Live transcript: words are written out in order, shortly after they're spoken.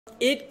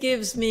It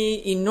gives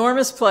me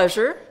enormous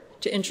pleasure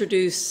to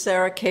introduce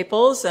Sara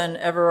Caples and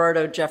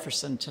Everardo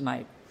Jefferson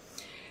tonight.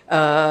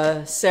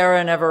 Sara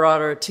and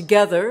Everardo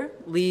together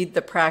lead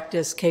the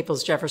practice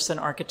Caples Jefferson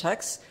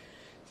Architects,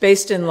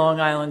 based in Long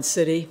Island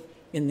City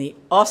in the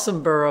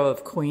awesome borough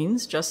of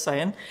Queens, just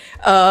saying.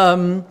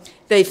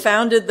 They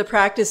founded the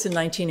practice in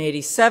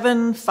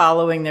 1987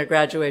 following their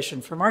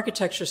graduation from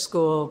architecture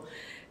school.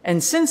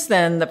 And since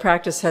then, the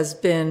practice has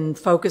been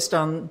focused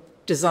on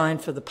design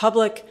for the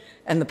public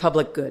and the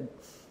public good.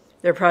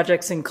 Their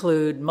projects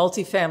include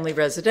multifamily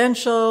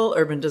residential,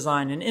 urban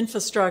design and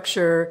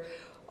infrastructure,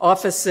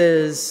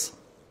 offices,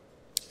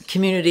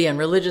 community and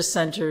religious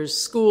centers,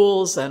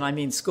 schools, and I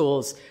mean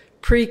schools,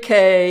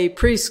 pre-K,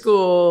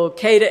 preschool,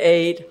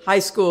 K-8, high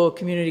school,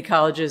 community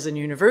colleges, and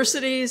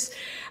universities.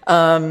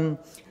 And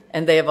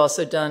they have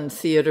also done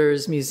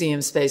theaters,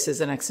 museum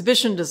spaces, and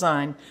exhibition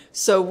design.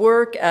 So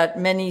work at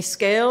many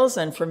scales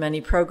and for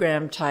many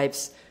program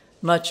types,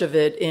 much of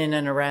it in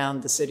and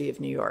around the city of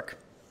New York.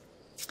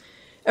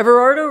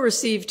 Everardo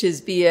received his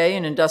BA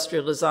in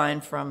industrial design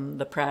from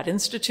the Pratt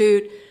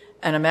Institute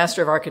and a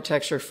Master of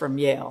Architecture from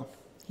Yale.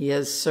 He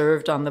has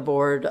served on the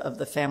board of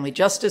the Family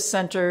Justice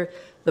Center,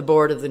 the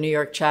board of the New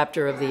York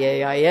chapter of the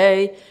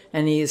AIA,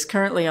 and he is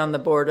currently on the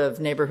board of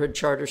Neighborhood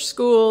Charter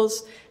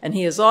Schools, and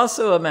he is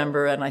also a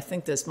member, and I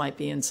think this might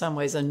be in some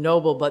ways a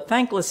noble but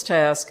thankless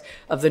task,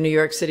 of the New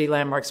York City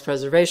Landmarks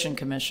Preservation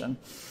Commission.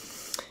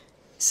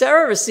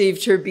 Sara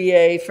received her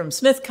BA from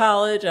Smith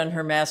College and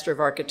her Master of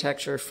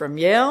Architecture from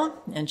Yale,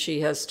 and she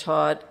has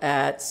taught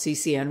at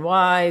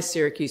CCNY,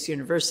 Syracuse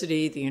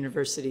University, the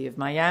University of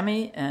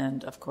Miami,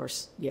 and of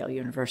course, Yale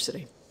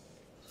University.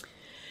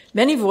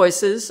 Many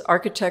Voices,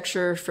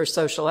 Architecture for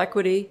Social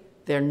Equity,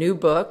 their new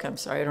book, I'm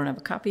sorry I don't have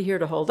a copy here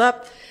to hold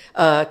up,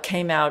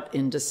 came out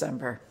in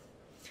December.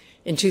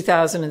 In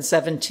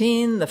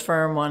 2017, the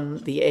firm won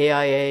the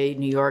AIA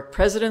New York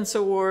President's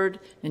Award.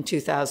 In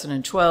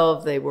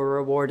 2012, they were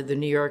awarded the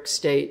New York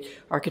State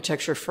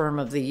Architecture Firm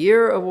of the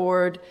Year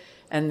Award,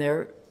 and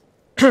their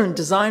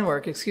design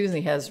work,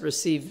 has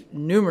received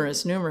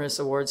numerous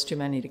awards, too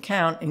many to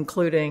count,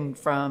 including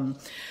from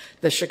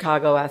the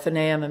Chicago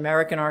Athenaeum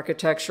American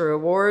Architecture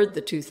Award,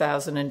 the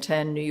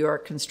 2010 New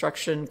York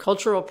Construction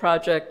Cultural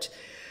Project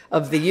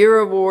of the Year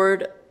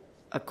Award,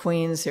 a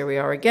Queens, here we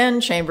are again,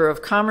 Chamber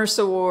of Commerce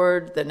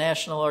Award, the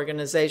National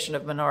Organization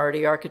of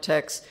Minority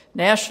Architects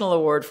National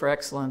Award for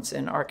Excellence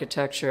in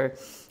Architecture,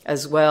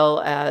 as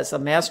well as a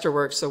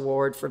Masterworks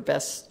Award for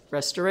Best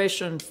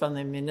Restoration from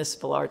the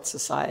Municipal Art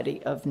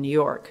Society of New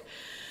York.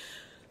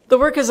 The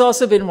work has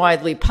also been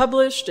widely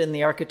published in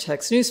the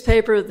Architects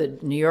newspaper, the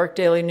New York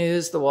Daily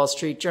News, the Wall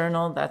Street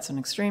Journal, that's an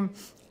extreme,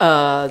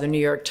 the New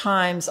York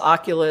Times,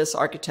 Oculus,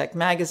 Architect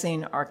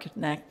Magazine,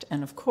 Architect,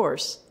 and of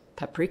course,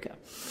 Paprika.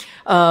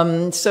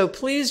 So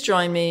please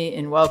join me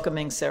in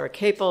welcoming Sara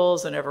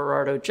Caples and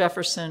Everardo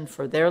Jefferson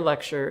for their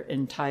lecture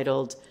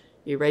entitled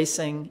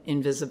Erasing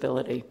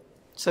Invisibility.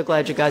 So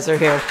glad you guys are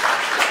here.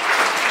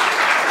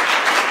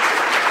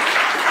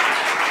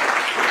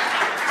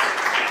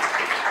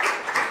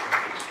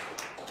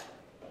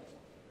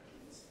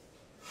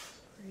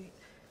 Great.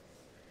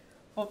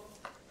 Well,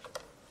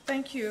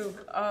 thank you.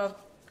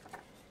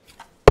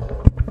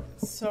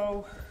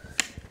 So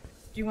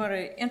do you want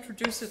to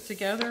introduce it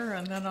together,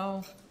 and then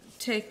I'll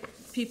take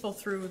people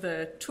through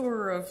the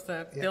tour of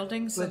the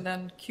buildings and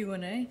then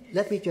Q&A?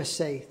 Let me just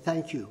say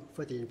thank you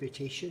for the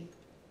invitation.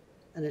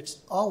 And it's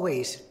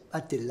always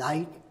a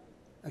delight,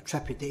 a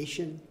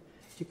trepidation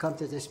to come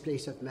to this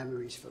place of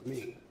memories for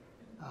me.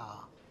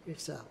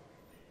 It's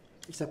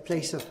a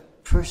place of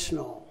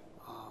personal,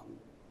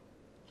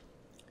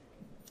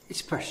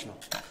 it's personal,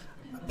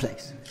 a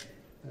place.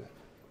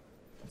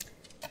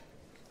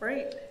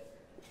 Great.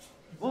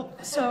 Well,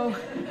 so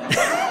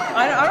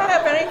I don't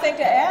have anything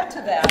to add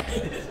to that.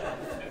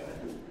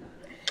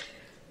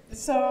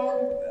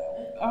 So,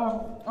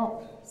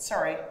 oh,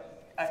 sorry.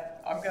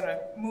 I'm going to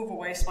move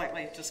away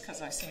slightly just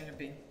because I seem to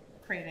be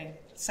creating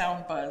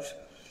sound buzz.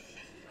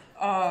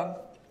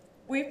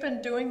 We've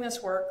been doing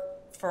this work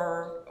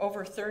for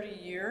over 30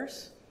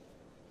 years.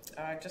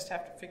 I just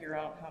have to figure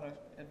out how to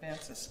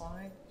advance the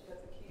slide. Do you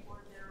have the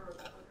keyboard there or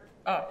the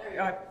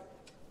clicker?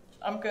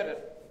 I'm good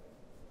at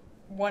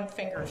one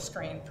finger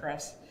screen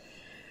press.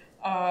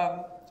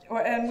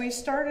 And we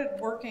started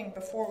working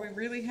before we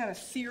really had a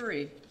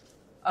theory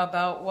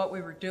about what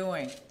we were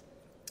doing.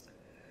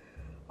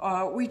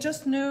 We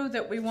just knew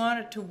that we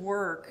wanted to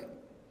work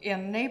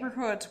in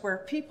neighborhoods where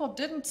people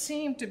didn't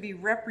seem to be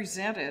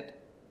represented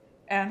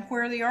and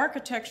where the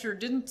architecture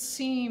didn't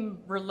seem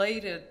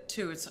related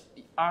to its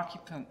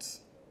occupants.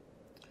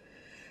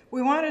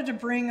 We wanted to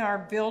bring our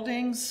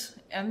buildings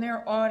and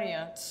their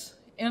audience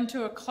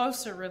into a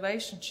closer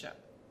relationship.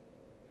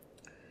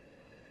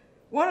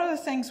 One of the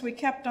things we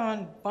kept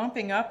on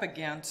bumping up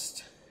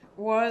against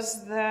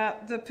was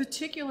that the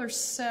particular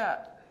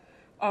set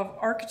of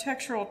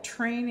architectural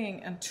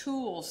training and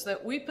tools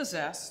that we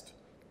possessed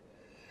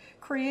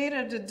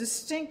created a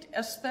distinct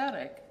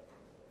aesthetic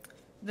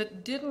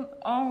that didn't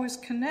always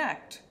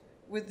connect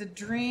with the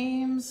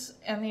dreams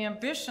and the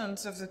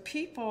ambitions of the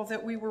people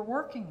that we were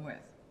working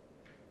with.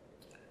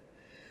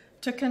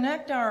 To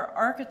connect our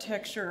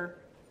architecture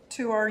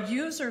to our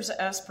users'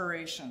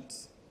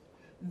 aspirations,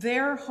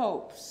 their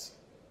hopes,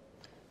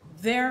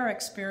 their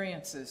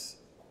experiences,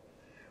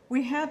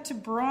 we had to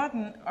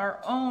broaden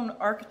our own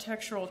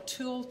architectural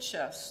tool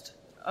chest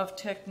of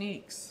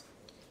techniques.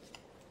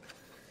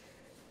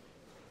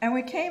 And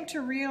we came to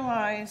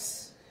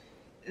realize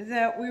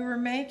that we were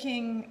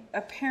making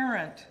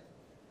apparent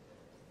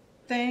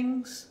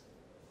things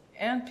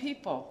and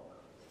people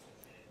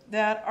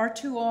that are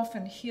too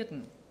often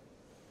hidden.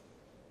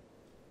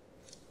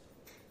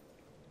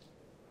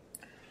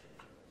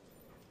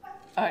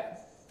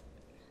 Let's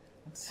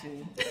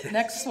see.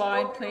 Next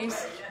slide,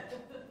 please.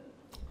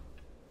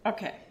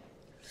 Okay.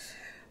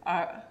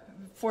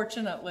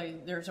 Fortunately,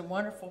 there's a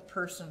wonderful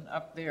person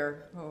up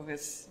there who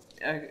is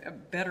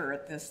better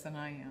at this than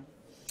I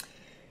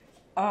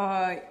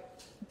am.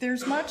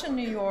 There's much in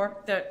New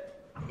York that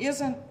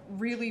isn't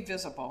really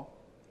visible.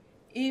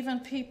 Even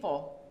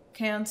people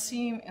can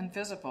seem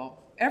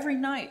invisible. Every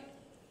night,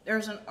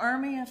 there's an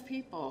army of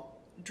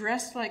people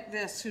dressed like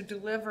this who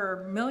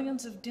deliver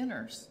millions of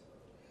dinners.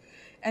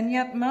 And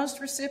yet most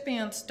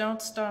recipients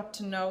don't stop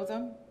to know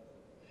them.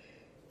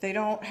 They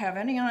don't have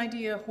any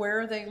idea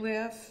where they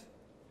live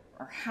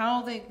or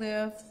how they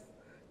live,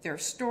 their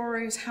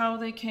stories, how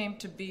they came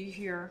to be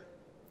here.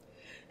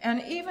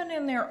 And even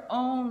in their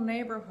own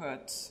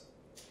neighborhoods,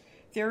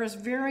 there is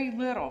very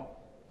little,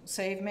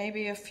 save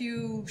maybe a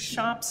few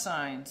shop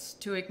signs,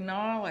 to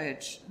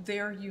acknowledge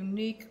their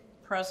unique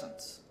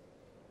presence.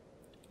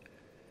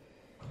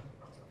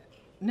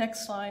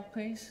 Next slide,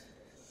 please.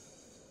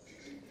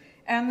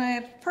 And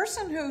the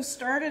person who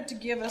started to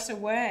give us a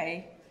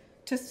way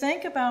to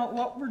think about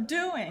what we're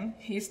doing,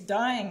 he's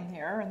dying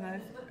there in the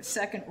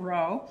second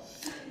row,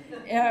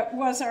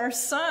 was our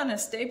son,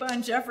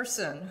 Esteban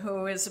Jefferson,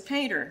 who is a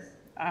painter,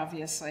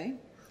 obviously.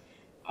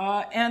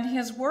 And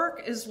his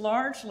work is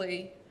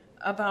largely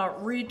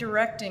about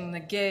redirecting the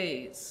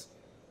gaze.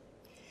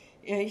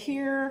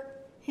 Here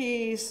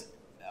he's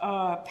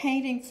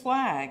painting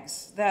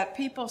flags that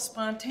people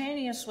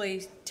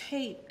spontaneously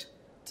taped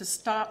to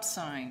stop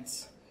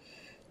signs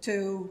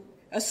to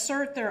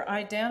assert their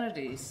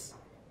identities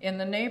in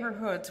the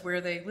neighborhoods where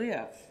they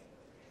live.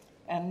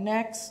 And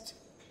next.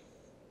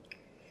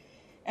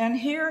 And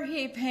here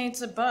he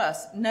paints a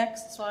bust.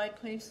 Next slide,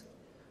 please.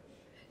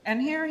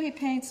 And here he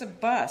paints a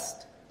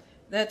bust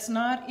that's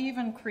not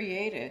even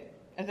created,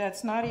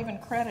 that's not even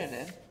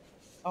credited.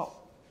 Oh,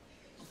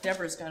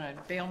 Deborah's gonna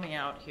bail me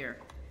out here.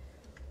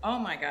 Oh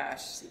my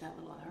gosh, See that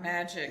little arrow?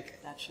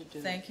 magic. That should do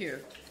it. Thank you.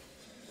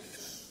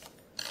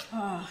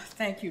 Oh,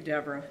 thank you,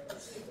 Deborah.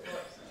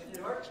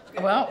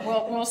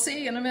 Well, we'll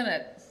see in a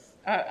minute.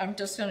 I'm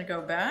just going to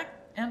go back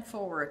and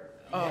forward.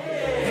 Oh.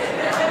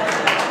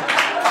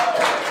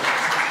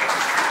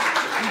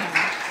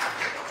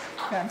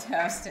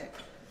 Fantastic.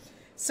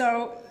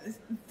 So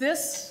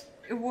this,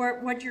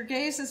 what your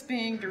gaze is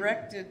being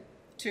directed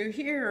to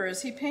here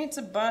is he paints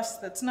a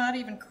bust that's not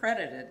even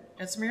credited.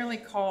 It's merely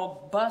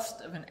called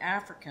Bust of an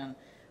African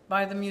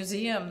by the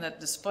museum that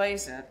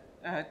displays it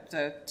at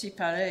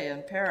Tipare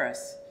in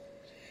Paris.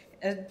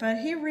 But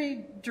he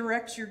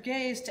redirects your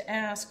gaze to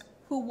ask,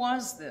 who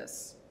was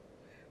this?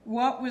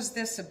 What was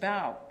this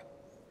about?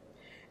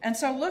 And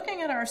so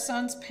looking at our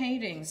son's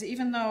paintings,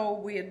 even though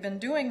we had been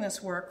doing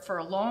this work for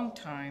a long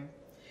time,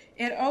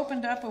 it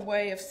opened up a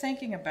way of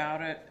thinking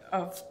about it,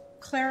 of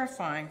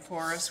clarifying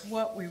for us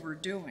what we were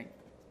doing.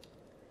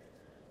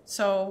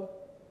 So,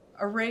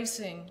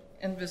 erasing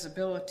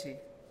invisibility.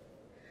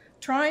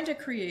 Trying to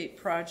create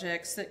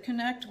projects that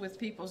connect with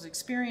people's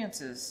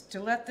experiences to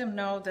let them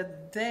know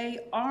that they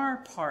are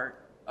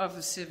part of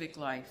the civic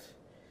life,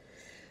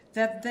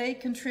 that they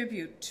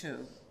contribute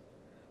to.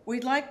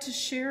 We'd like to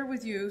share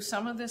with you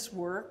some of this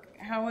work,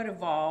 how it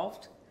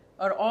evolved,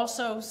 but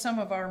also some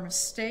of our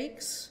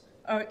mistakes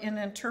in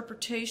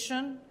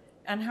interpretation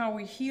and how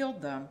we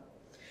healed them,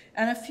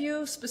 and a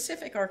few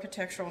specific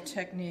architectural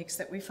techniques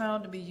that we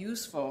found to be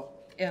useful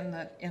in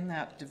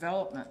that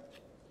development.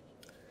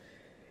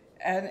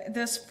 And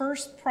this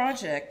first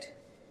project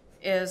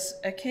is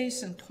a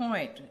case in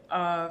point.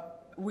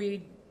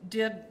 We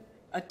did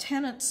a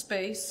tenant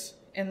space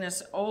in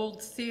this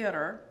old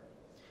theater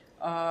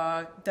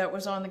that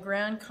was on the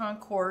Grand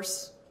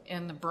Concourse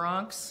in the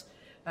Bronx.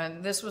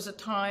 And this was a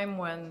time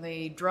when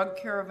the drug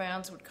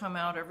caravans would come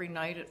out every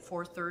night at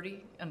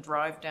 4:30 and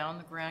drive down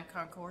the Grand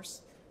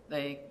Concourse.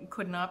 They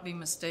could not be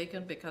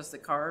mistaken because the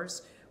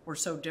cars were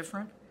so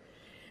different.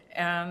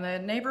 And the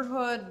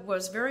neighborhood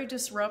was very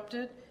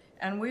disrupted.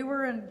 And we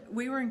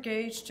were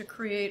engaged to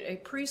create a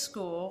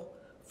preschool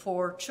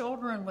for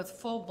children with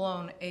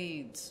full-blown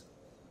AIDS.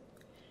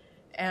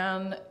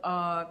 And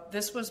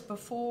this was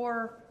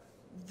before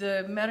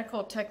the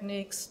medical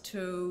techniques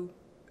to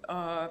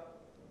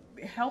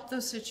help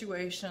those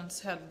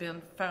situations had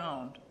been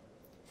found.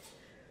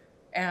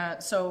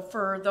 And so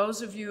for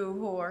those of you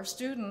who are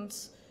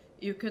students,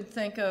 you can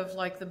think of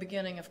like the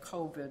beginning of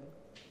COVID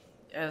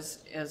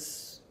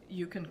as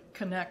you can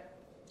connect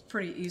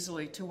pretty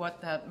easily to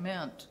what that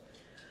meant.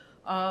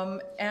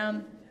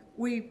 And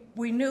we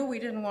knew we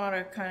didn't want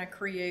to kind of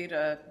create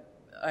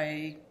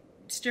a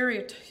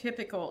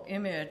stereotypical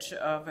image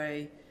of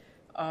a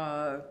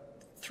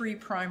 3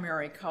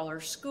 primary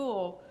color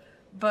school,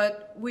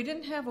 but we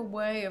didn't have a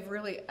way of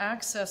really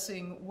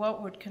accessing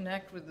what would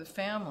connect with the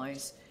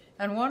families.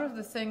 And one of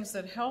the things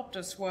that helped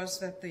us was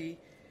that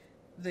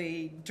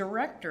the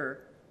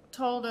director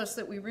told us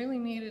that we really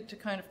needed to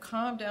kind of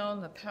calm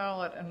down the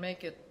palette and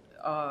make it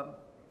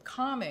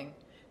calming,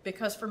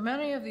 because for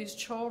many of these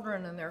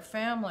children and their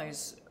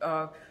families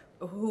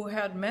who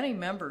had many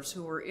members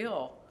who were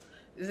ill,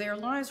 their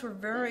lives were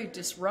very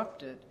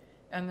disrupted,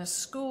 and the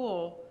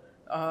school,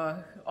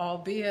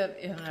 albeit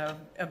in an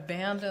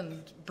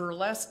abandoned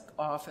burlesque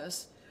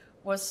office,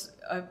 was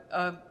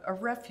a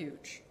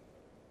refuge.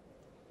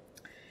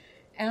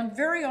 And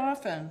very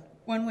often,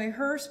 when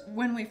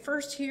we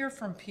first hear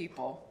from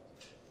people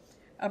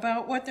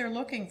about what they're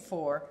looking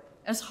for,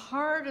 as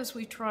hard as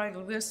we try to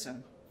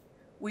listen,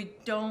 we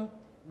don't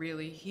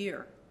really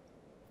hear.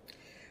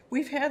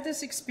 We've had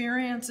this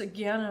experience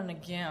again and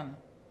again,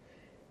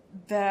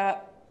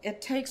 that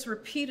it takes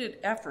repeated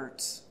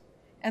efforts,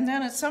 and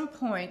then at some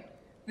point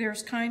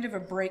there's kind of a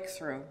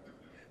breakthrough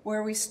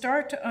where we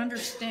start to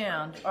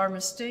understand our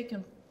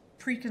mistaken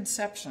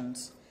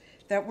preconceptions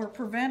that were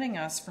preventing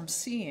us from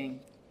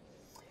seeing.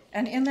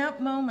 And in that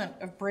moment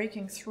of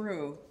breaking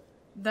through,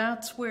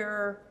 that's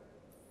where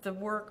the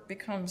work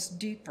becomes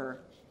deeper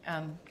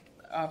and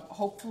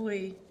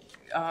hopefully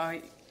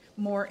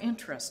more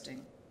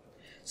interesting.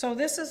 So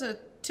this is a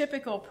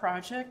typical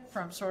project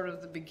from sort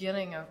of the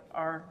beginning of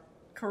our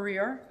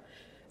career.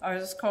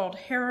 It's called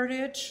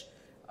Heritage.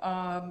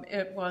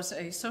 It was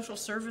a social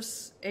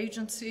service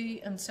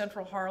agency in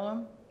central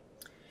Harlem.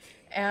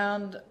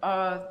 And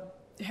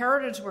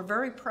Heritage were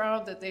very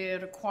proud that they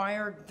had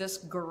acquired this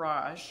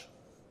garage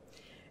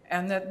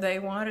and that they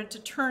wanted to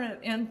turn it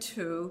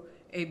into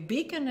a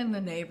beacon in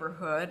the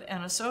neighborhood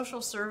and a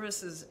social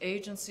services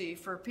agency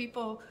for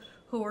people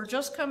who were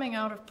just coming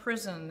out of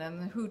prison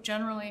and who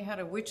generally had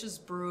a witch's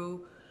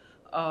brew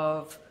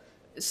of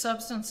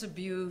substance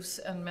abuse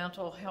and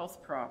mental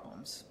health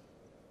problems.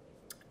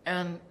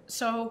 And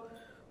so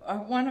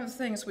one of the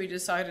things we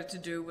decided to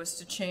do was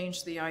to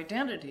change the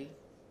identity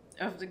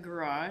of the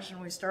garage,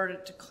 and we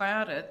started to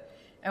clad it.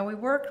 And we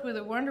worked with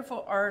a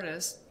wonderful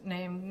artist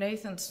named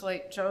Nathan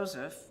Slate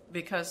Joseph,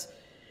 because,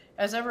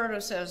 as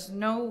Everardo says,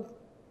 no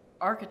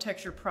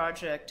architecture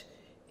project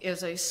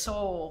is a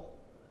sole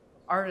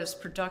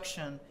artist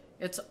production.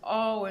 It's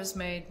always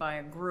made by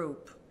a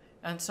group.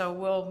 And so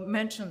we'll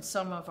mention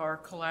some of our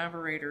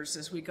collaborators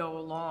as we go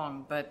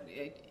along, but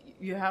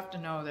you have to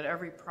know that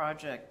every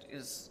project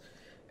is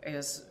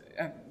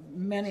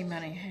many,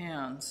 many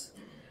hands.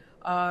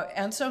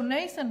 And so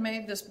Nathan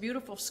made this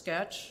beautiful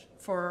sketch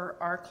for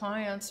our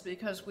clients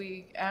because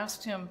we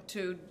asked him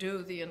to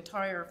do the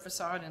entire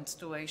facade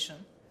installation.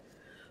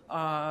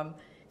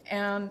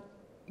 And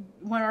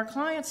when our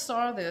clients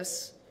saw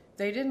this,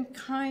 they didn't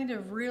kind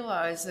of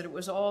realize that it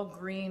was all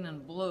green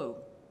and blue,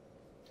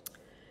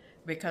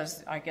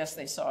 because I guess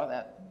they saw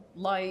that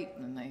light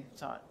and they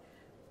thought.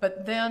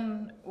 But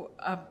then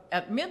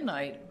at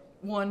midnight,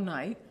 one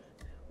night,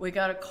 we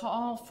got a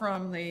call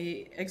from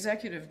the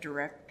executive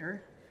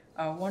director,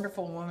 a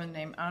wonderful woman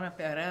named Ana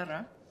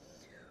Pereira,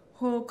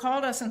 who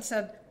called us and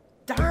said,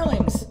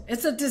 "Darlings,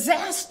 it's a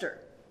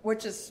disaster,"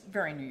 which is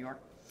very New York.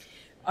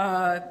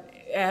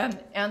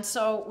 And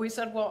so we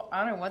said, well,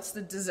 I don't know, what's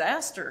the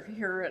disaster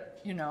here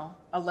at,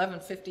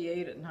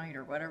 11:58 at night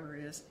or whatever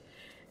it is?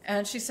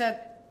 And she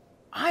said,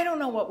 I don't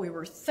know what we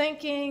were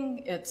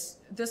thinking.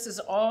 This is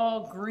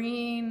all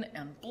green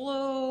and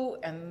blue,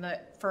 and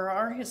for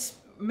our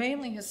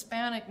mainly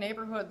Hispanic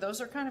neighborhood,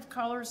 those are kind of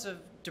colors of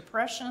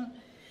depression,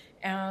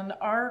 and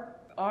our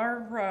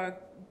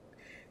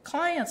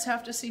clients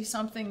have to see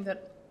something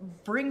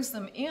that brings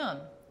them in.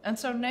 And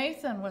so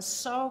Nathan was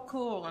so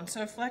cool and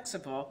so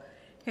flexible.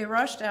 He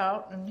rushed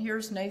out, and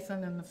here's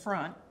Nathan in the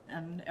front,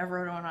 and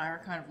Everardo and I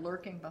are kind of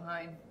lurking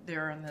behind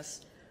there in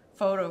this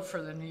photo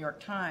for the New York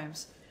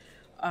Times.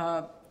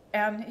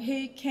 And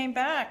he came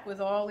back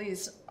with all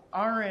these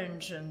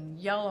orange and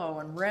yellow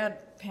and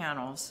red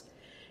panels.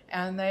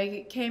 And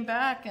they came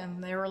back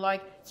and they were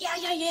like,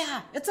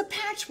 yeah, it's a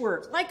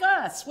patchwork, like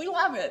us, we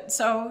love it.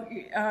 So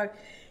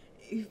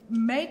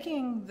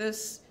making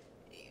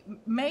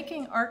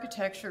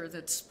architecture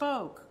that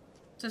spoke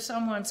to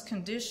someone's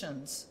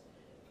conditions,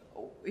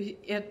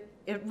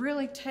 it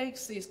really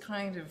takes these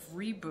kind of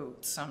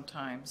reboots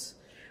sometimes,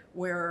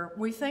 where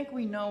we think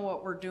we know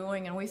what we're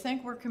doing and we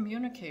think we're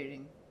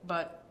communicating,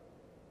 but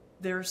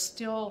there's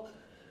still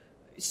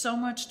so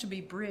much to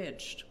be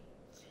bridged.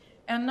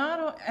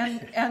 So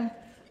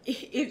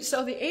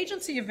the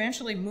agency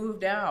eventually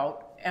moved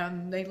out,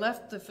 and they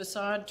left the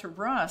facade to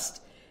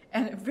rust.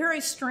 And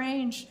very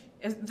strange,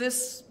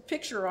 this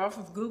picture off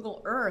of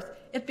Google Earth,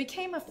 it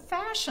became a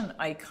fashion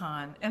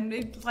icon,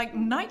 and like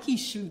Nike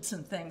shoots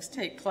and things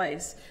take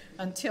place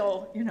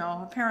until,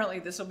 apparently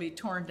this will be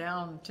torn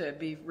down to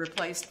be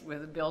replaced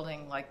with a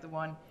building like the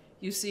one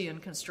you see in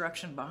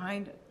construction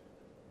behind it.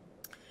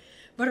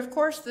 But of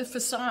course, the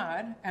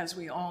facade, as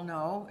we all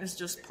know, is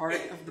just part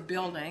of the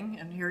building.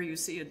 And here you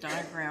see a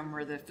diagram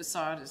where the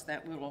facade is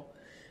that little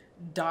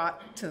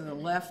dot to the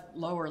left,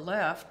 lower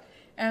left.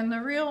 And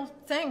the real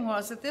thing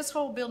was that this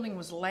whole building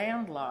was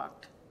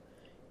landlocked.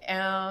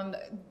 And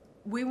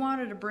we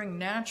wanted to bring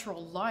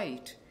natural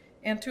light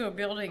into a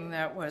building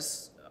that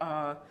was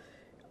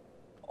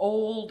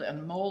old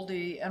and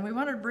moldy. And we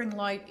wanted to bring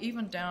light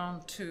even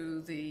down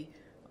to the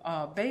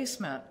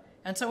basement.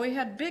 And so we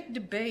had big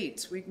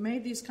debates. We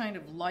made these kind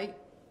of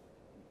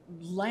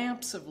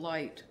lamps of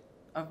light,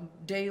 of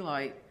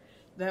daylight,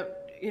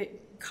 that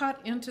it cut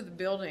into the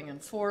building in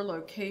 4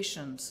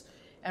 locations.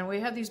 And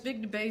we had these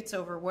big debates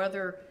over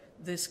whether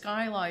the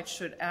skylight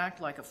should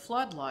act like a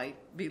floodlight,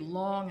 be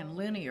long and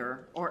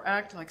linear, or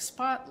act like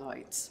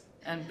spotlights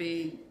and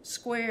be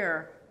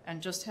square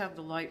and just have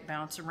the light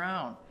bounce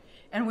around.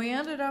 And we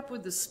ended up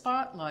with the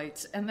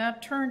spotlights, and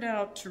that turned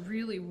out to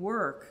really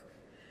work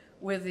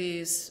with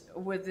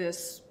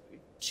this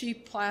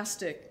cheap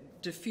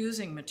plastic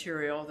diffusing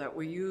material that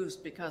we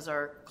used because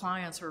our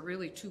clients were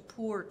really too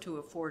poor to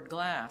afford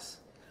glass.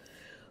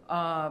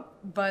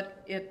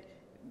 But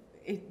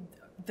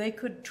they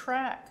could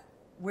track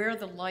where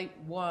the light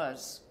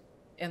was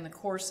in the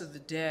course of the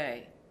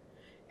day.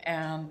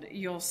 And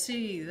you'll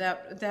see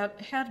that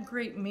had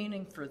great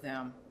meaning for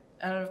them.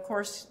 And of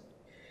course,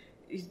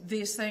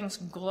 these things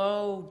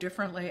glow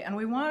differently, and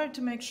we wanted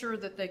to make sure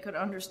that they could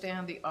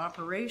understand the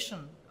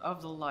operation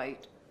of the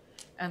light.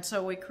 And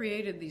so we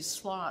created these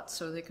slots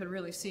so they could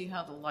really see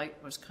how the light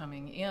was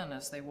coming in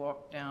as they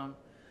walked down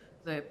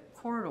the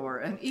corridor.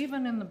 And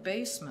even in the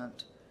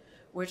basement,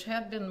 which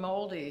had been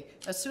moldy,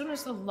 as soon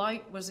as the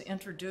light was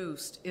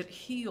introduced, it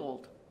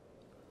healed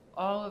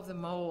all of the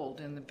mold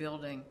in the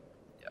building.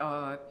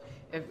 Of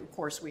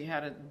course, we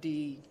had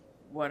a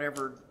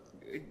whatever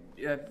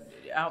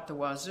out the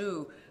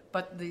wazoo,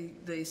 but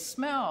the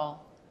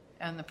smell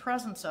and the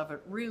presence of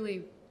it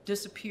really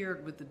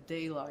disappeared with the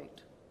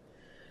daylight.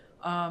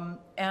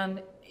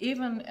 And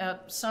even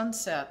at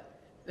sunset,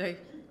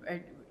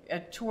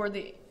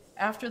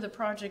 after the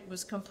project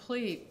was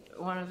complete,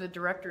 one of the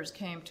directors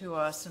came to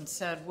us and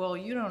said, well,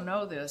 you don't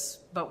know this,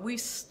 but we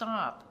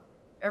stop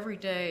every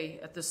day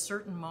at this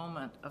certain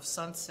moment of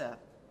sunset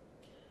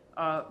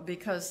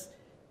because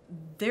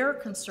their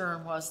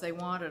concern was they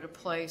wanted a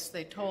place,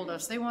 they told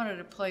us, they wanted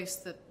a place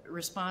that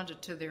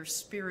responded to their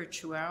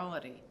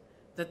spirituality,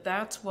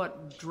 that's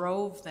what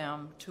drove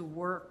them to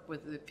work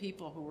with the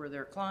people who were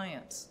their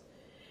clients.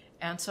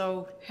 And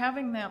so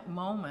having that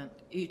moment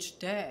each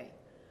day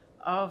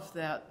of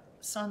that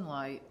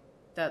sunlight,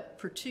 that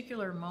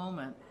particular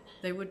moment,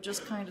 they would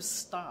just kind of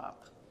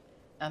stop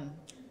and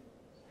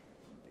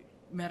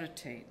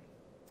meditate.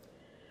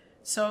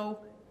 So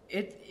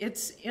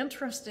it's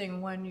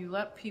interesting when you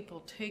let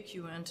people take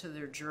you into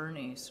their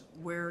journeys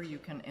where you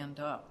can end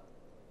up.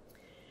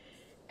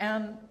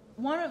 And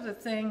one of the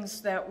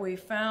things that we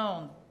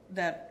found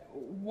that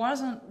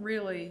wasn't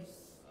really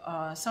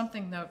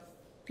something that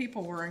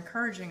people were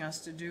encouraging us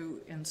to do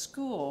in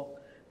school,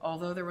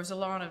 although there was a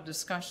lot of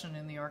discussion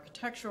in the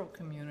architectural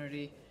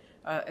community,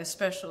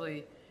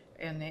 especially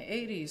in the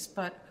 80s,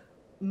 but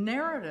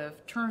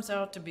narrative turns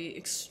out to be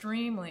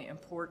extremely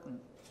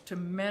important to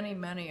many,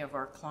 many of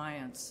our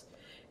clients.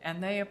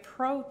 And they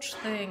approach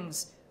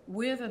things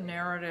with a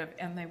narrative,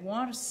 and they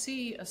want to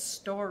see a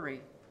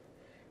story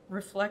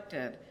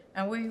reflected.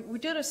 And we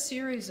did a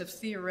series of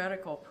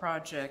theoretical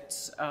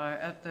projects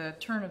at the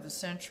turn of the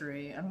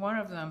century, and one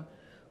of them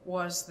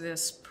was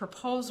this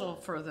proposal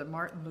for the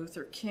Martin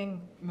Luther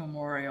King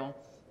Memorial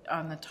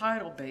on the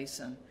tidal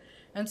basin.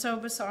 And so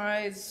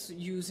besides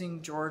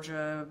using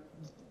Georgia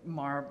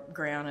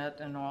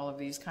granite and all of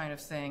these kind of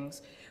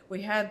things,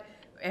 we had,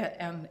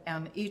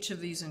 and each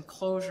of these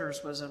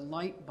enclosures was a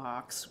light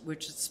box,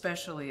 which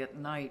especially at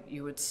night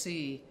you would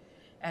see,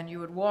 and you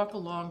would walk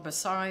along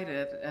beside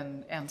it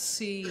and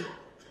see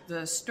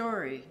the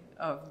story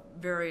of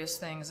various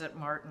things that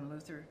Martin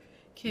Luther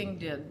King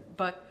did.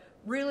 But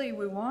really,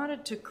 we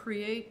wanted to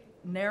create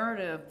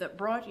narrative that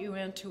brought you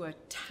into a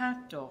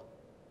tactile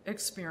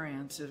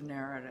experience of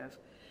narrative.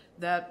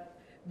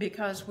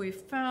 Because we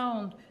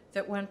found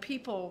that when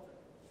people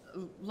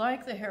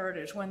like the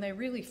heritage, when they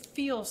really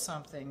feel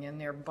something in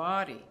their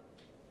body,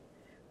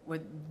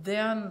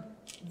 then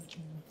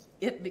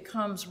it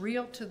becomes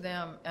real to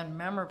them and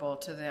memorable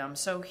to them.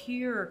 So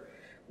here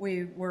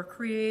we were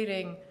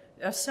creating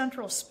a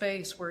central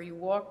space where you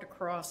walked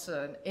across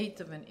 1/8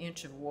 of an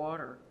inch of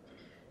water,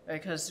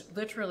 because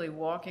literally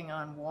walking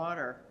on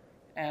water,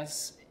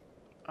 as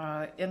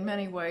in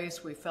many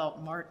ways we felt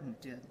Martin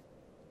did.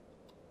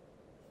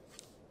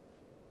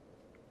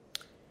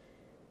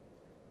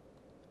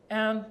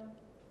 And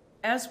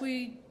as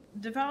we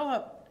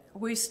develop,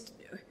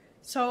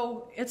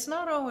 so it's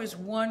not always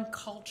one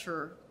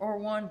culture or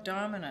one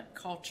dominant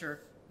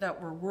culture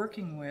that we're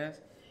working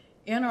with.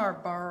 In our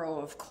borough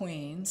of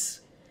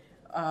Queens,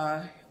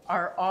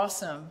 our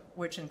awesome,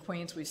 which in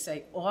Queens we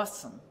say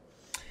awesome,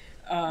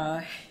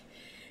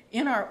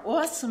 in our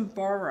awesome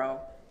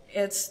borough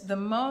It's the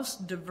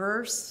most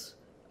diverse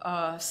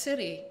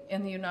city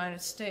in the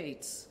United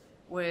States,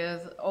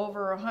 with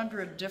over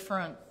 100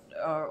 different,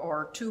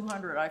 or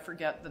 200, I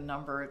forget the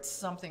number, it's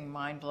something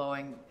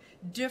mind-blowing,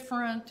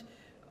 different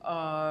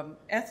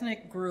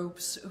ethnic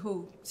groups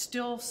who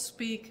still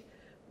speak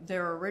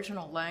their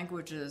original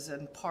languages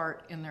and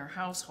part in their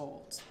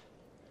households.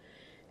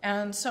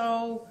 And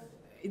so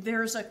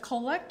there's a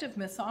collective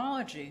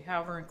mythology,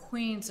 however, in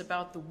Queens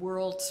about the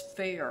World's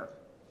Fair.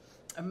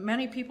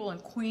 Many people in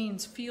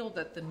Queens feel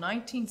that the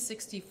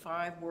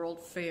 1965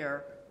 World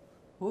Fair,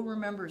 who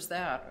remembers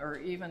that, or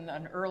even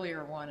an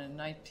earlier one in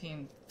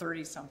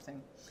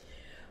 1930-something,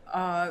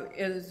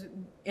 is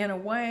in a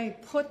way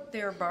put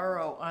their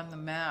borough on the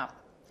map.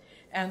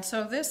 And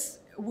so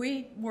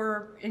we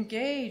were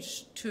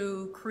engaged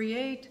to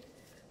create,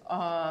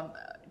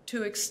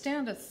 to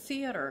extend a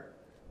theater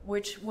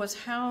which was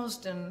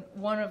housed in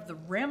one of the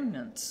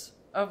remnants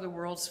of the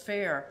World's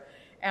Fair.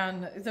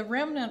 And the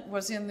remnant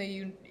was in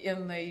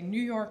the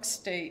New York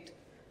State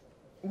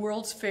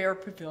World's Fair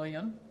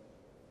Pavilion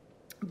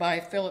by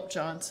Philip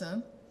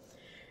Johnson.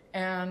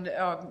 And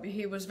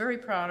he was very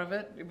proud of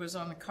it. It was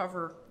on the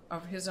cover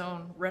of his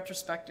own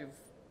retrospective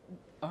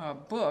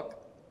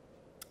book.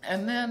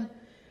 And then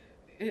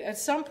at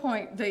some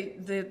point,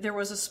 there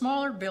was a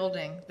smaller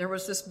building. There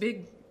was this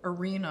big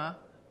arena,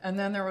 and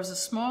then there was a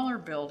smaller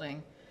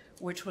building,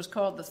 which was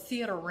called the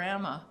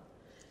Theaterama,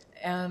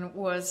 and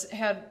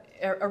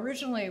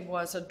originally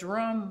was a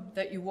drum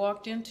that you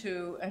walked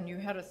into, and you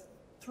had a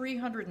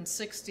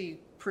 360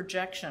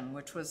 projection,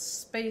 which was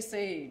space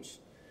age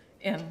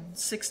in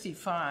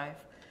 '65.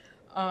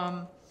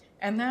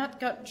 And that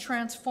got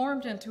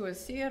transformed into a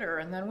theater,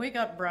 and then we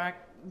got brought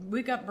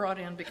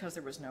in because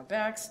there was no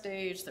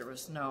backstage, there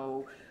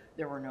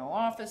were no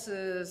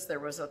offices, there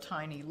was a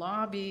tiny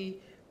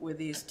lobby with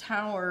these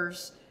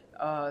towers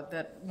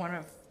that one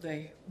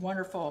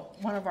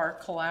of our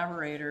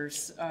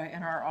collaborators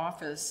in our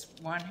office,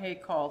 Juan Hay,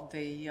 called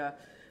the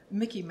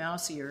Mickey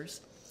Mouse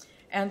ears.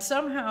 And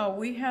somehow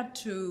we had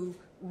to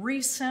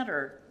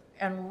recenter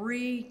and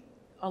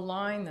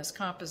realign this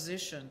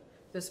composition,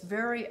 this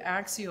very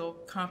axial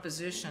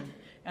composition,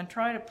 and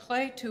try to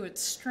play to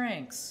its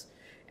strengths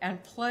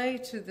and play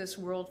to this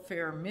World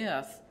Fair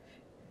myth.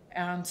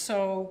 And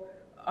so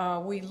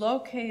we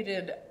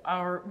located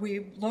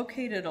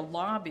a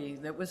lobby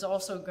that was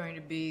also going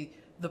to be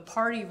the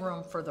party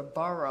room for the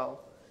borough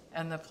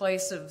and the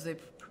place of the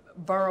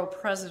borough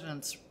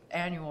president's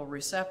annual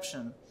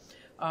reception.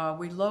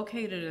 We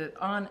located it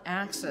on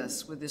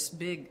axis with this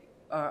big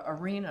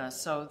arena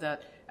so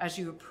that as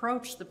you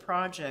approached the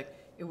project,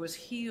 it was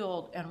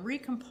healed and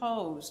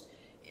recomposed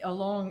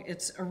along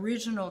its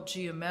original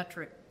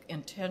geometric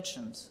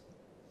intentions.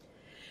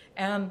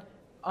 And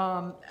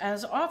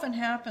as often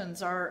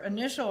happens, our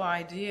initial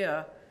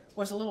idea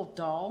was a little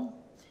dull,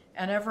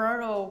 and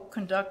Everardo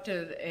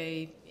conducted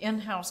an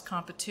in-house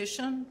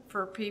competition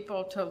for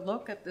people to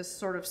look at this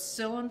sort of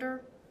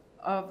cylinder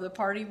of the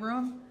party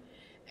room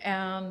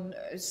and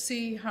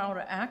see how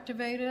to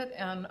activate it.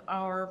 And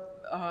our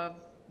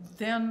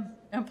then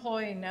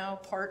employee, now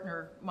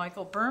partner,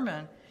 Michael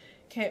Berman,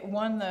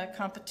 won the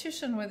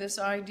competition with this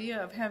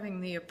idea of having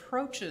the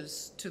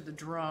approaches to the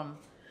drum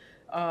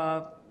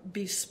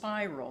be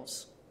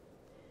spirals.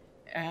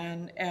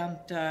 And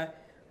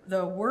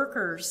the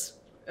workers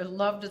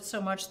loved it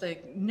so much they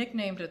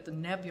nicknamed it the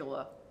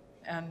Nebula,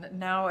 and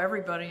now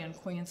everybody in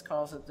Queens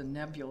calls it the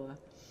Nebula.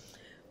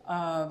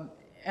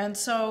 And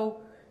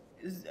so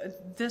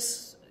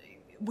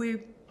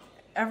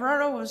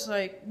Everardo was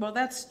like, well,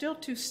 that's still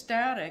too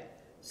static.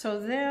 So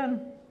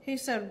then he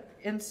said,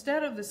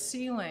 instead of the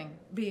ceiling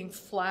being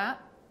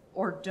flat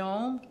or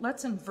domed,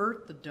 let's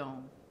invert the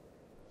dome.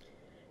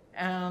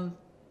 And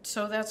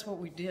so that's what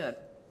we did.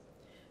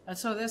 And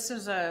so this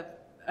is a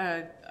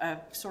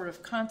sort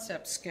of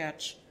concept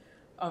sketch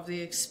of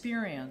the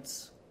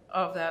experience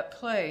of that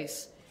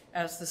place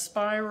as the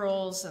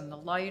spirals and the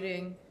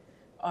lighting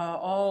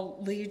all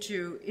lead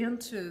you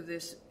into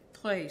this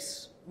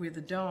place with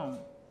the dome.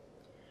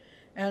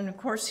 And of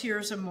course,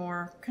 here's a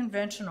more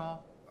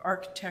conventional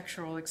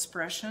architectural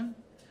expression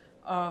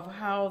of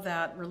how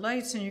that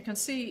relates. And you can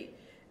see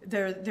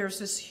there's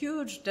this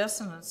huge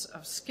dissonance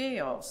of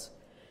scales.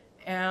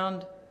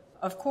 And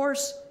of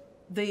course,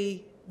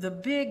 the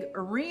big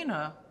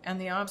arena and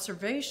the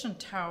observation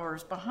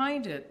towers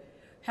behind it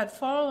had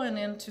fallen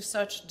into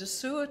such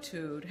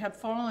desuetude, had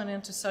fallen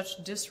into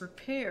such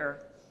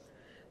disrepair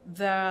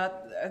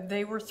that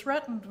they were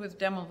threatened with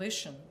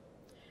demolition.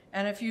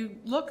 And if you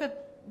look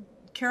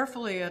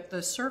carefully at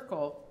the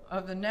circle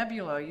of the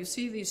nebula, you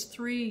see these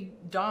 3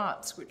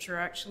 dots, which are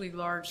actually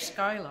large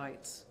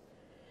skylights.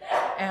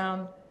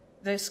 And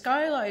the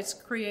skylights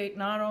create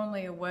not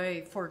only a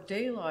way for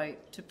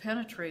daylight to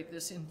penetrate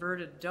this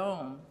inverted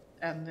dome,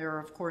 and they're,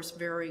 of course,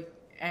 very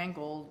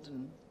angled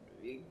and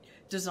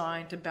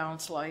designed to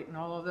bounce light and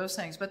all of those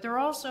things, but they're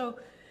also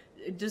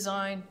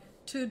designed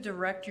to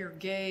direct your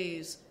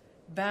gaze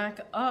back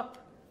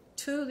up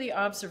to the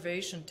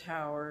observation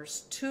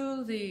towers,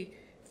 to the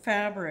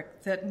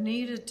fabric that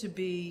needed to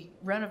be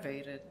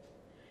renovated.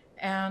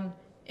 And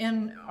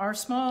in our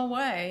small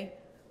way,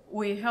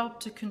 we help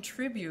to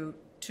contribute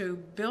to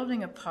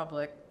building a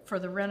public for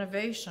the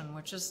renovation,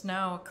 which is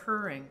now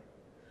occurring.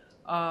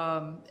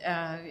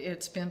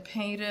 It's been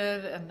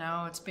painted, and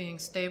now it's being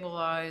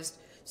stabilized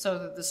so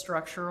that the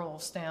structure will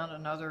stand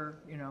another,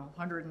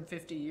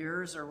 150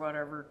 years or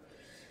whatever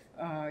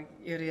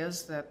it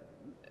is that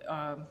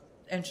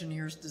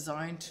engineers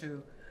designed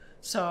to.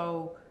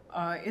 So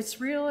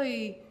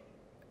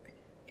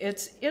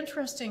it's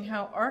interesting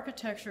how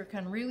architecture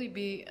can really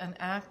be an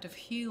act of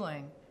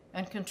healing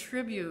and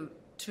contribute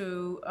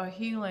to a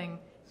healing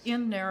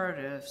in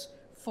narratives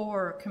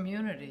for a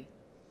community.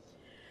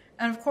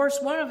 And of course,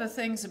 one of the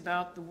things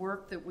about the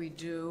work that we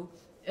do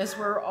is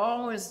we're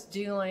always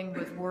dealing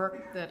with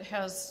work that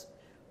has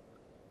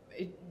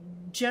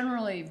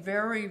generally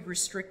very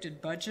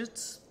restricted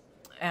budgets,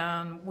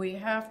 and we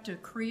have to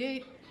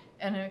create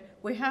and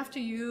we have to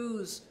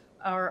use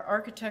our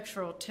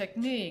architectural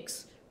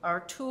techniques, our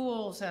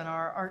tools, and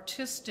our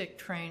artistic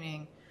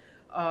training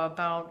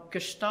about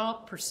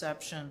Gestalt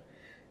perception.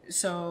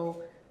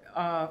 So,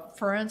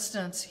 for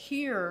instance,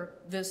 here,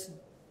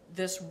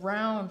 this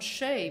round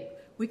shape,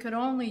 we could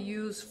only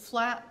use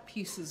flat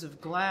pieces of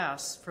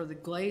glass for the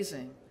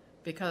glazing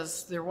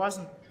because there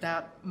wasn't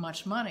that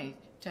much money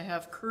to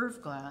have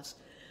curved glass.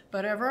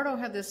 But Everardo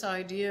had this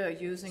idea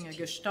using a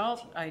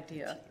Gestalt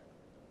idea.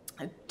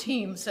 A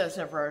team, says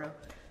Everardo,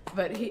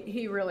 but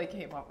he really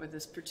came up with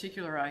this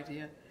particular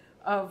idea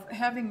of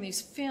having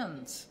these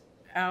fins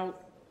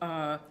out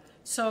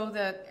so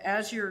that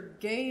as your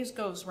gaze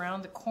goes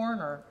round the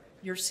corner,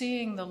 you're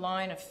seeing the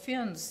line of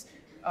fins,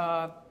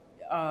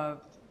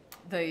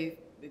 the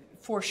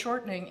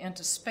foreshortening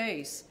into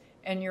space,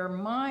 and your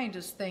mind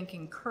is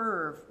thinking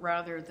curve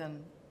rather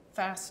than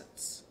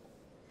facets.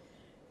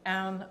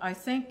 And I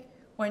think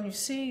when you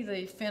see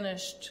the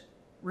finished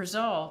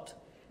result,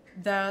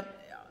 that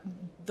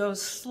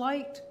those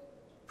slight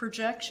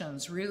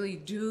projections really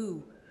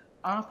do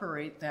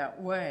operate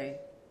that way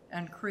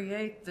and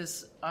create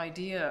this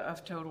idea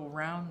of total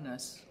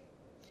roundness.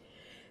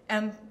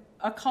 And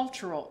a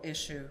cultural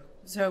issue.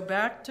 So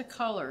back to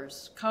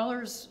colors.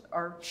 Colors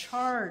are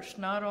charged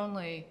not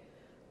only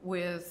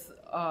with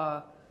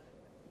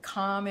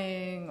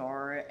calming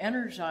or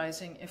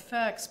energizing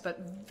effects,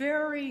 but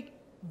very,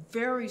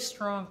 very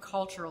strong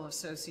cultural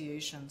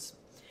associations.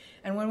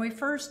 And when we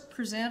first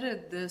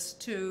presented this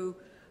to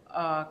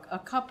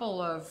a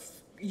couple of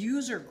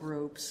user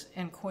groups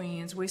in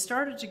Queens, we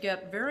started to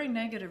get very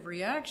negative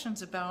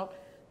reactions about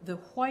the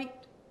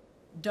white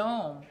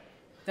dome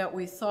that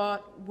we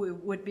thought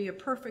would be a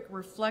perfect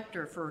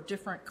reflector for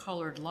different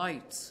colored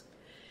lights.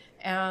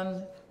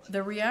 And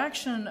the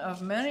reaction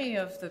of many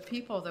of the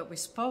people that we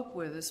spoke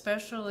with,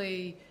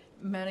 especially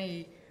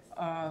many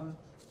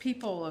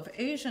people of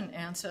Asian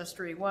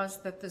ancestry,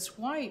 was that this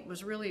white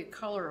was really a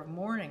color of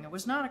mourning. It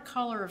was not a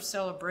color of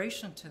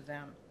celebration to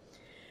them.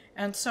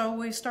 And so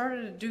we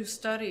started to do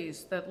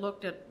studies that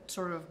looked at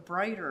sort of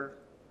brighter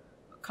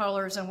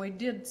colors, and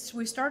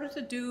we started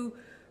to do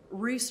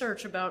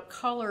research about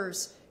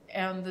colors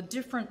and the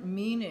different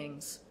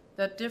meanings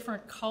that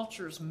different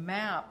cultures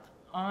map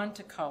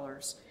onto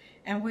colors.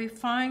 And we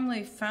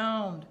finally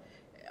found,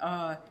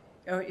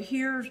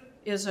 here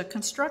is a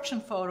construction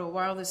photo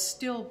while it's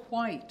still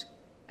white.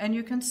 And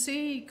you can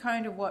see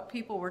kind of what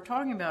people were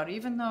talking about.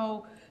 Even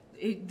though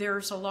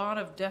there's a lot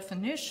of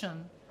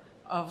definition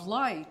of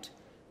light,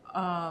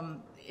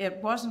 it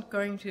wasn't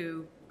going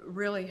to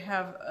really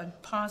have a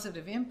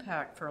positive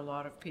impact for a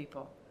lot of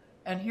people.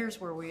 And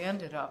here's where we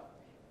ended up,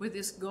 with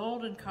this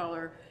golden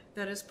color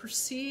that is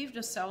perceived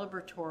as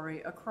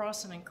celebratory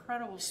across an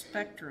incredible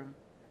spectrum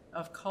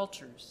of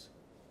cultures.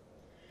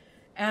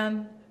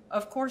 And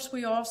of course,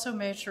 we also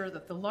made sure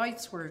that the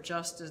lights were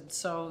adjusted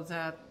so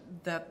that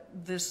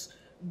this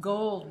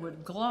gold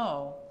would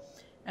glow.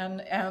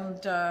 And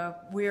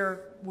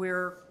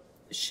we're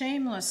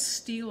shameless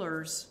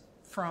stealers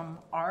from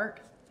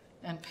art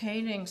and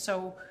painting,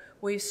 so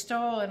we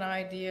stole an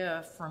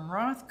idea from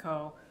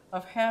Rothko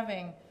of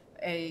having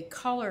a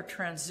color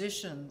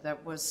transition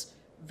that was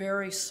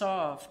very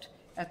soft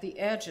at the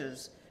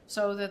edges,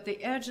 so that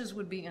the edges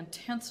would be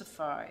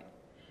intensified.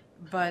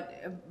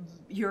 But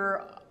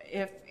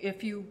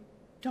if you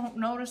don't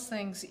notice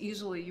things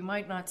easily, you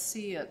might not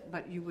see it,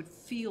 but you would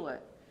feel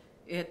it.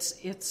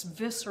 Its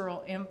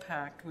visceral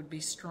impact would be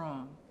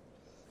strong.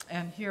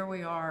 And here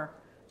we are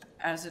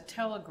as it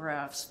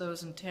telegraphs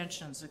those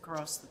intentions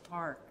across the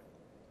park.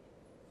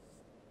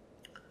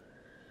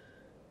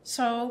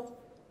 So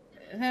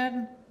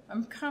then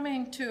I'm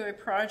coming to a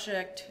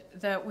project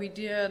that we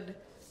did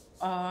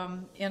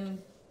in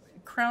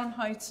Crown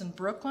Heights in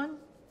Brooklyn.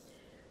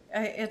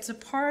 It's a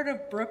part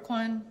of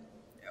Brooklyn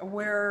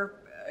where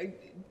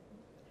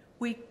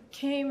we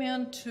came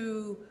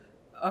into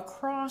a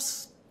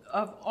cross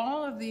of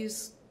all of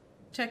these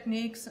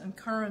techniques and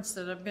currents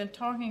that I've been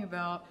talking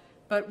about,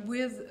 but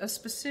with a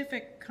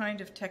specific kind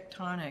of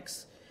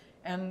tectonics.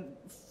 And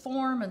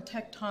form and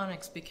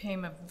tectonics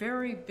became a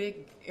very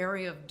big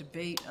area of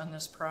debate on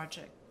this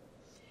project.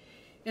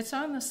 It's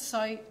on the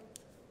site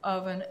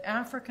of an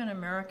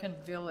African-American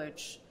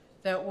village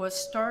that was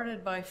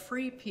started by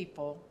free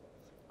people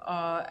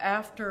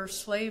after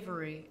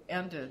slavery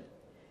ended.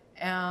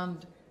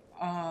 And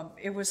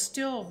it was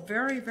still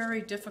very,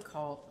 very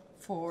difficult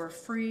for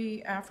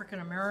free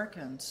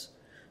African-Americans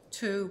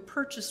to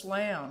purchase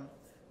land.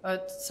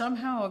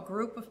 Somehow a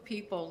group of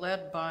people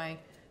led by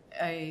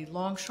a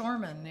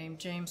longshoreman named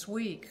James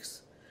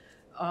Weeks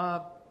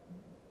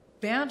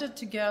banded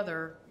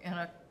together in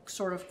a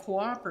sort of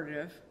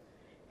cooperative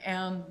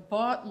and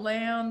bought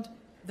land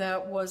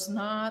that was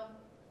not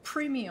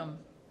premium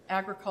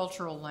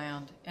agricultural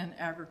land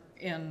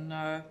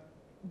in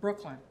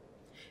Brooklyn.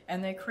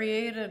 And they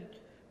created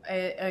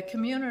a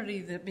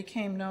community that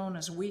became known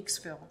as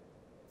Weeksville.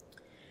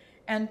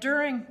 And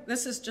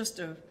this is just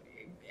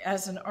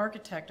as an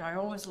architect, I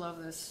always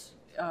love this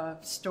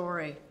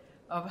story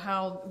of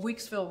how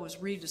Weeksville was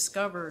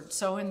rediscovered.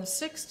 So in the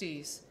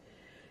 60s,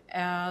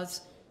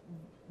 as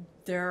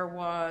there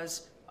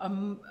was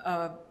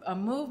a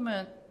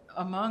movement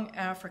among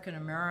African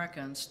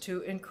Americans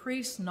to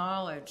increase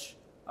knowledge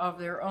of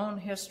their own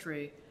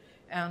history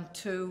and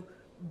to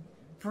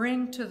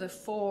bring to the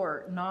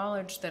fore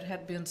knowledge that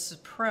had been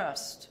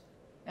suppressed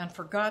and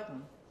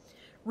forgotten,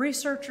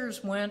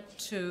 researchers went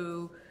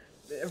to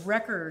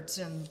records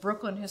in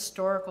Brooklyn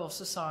Historical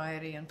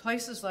Society and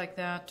places like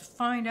that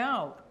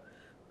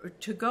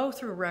to go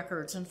through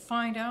records and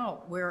find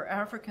out where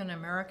African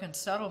American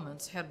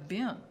settlements had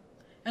been,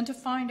 and to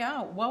find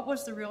out what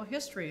was the real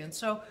history. And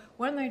so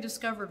when they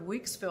discovered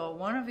Weeksville,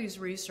 one of these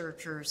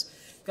researchers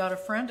got a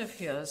friend of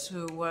his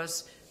who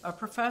was a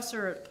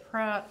professor at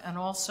Pratt and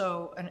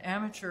also an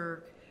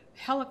amateur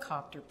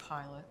helicopter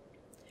pilot.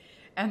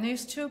 And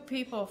these two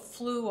people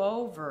flew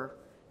over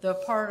the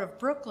part of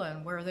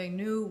Brooklyn where they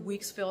knew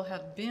Weeksville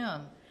had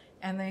been,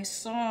 and they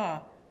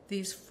saw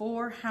these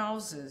 4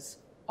 houses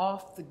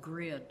off the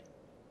grid.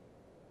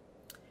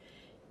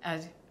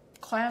 A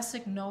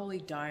classic Nolly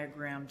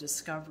diagram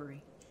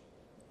discovery.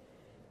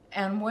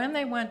 And when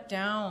they went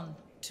down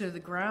to the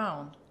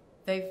ground,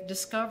 they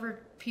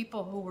discovered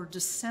people who were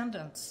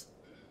descendants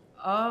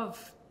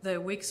of the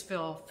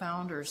Weeksville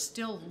founders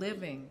still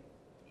living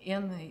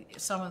in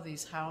some of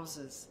these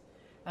houses.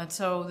 And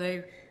so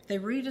they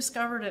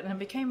rediscovered it, and it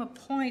became a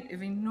point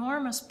of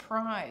enormous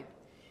pride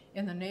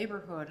in the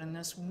neighborhood. And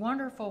this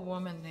wonderful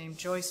woman named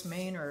Joyce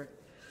Maynard,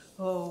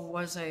 who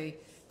was a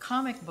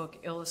comic book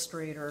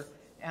illustrator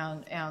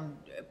and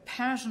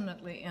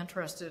passionately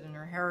interested in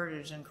her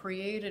heritage and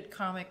created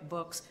comic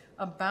books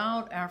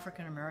about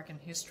African American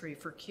history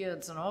for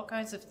kids and all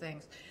kinds of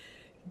things.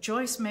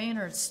 Joyce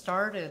Maynard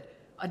started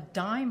a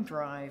dime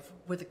drive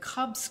with the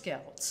Cub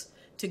Scouts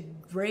to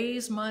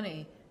raise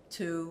money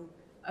to,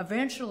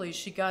 eventually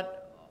she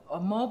got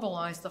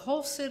mobilized the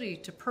whole city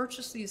to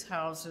purchase these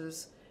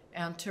houses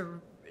and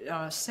to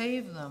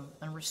save them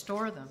and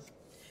restore them.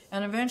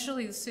 And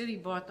eventually the city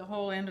bought the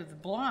whole end of the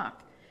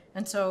block.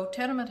 And so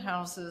tenement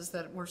houses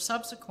that were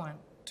subsequent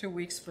to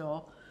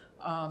Weeksville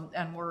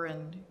and were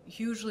in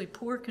hugely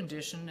poor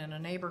condition in a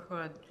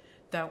neighborhood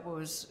that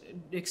was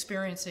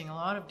experiencing a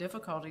lot of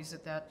difficulties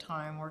at that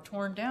time were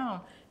torn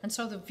down. And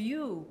so the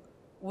view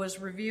was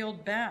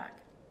revealed back.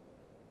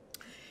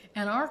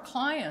 And our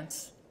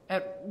clients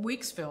at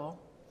Weeksville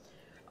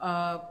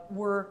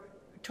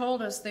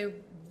told us they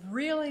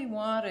really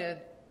wanted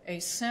a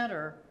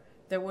center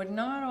that would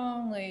not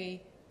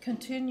only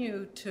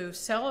continue to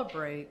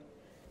celebrate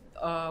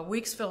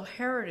Weeksville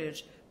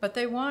heritage, but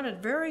they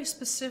wanted very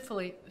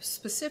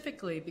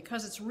specifically,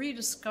 because its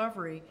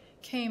rediscovery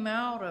came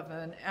out of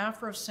an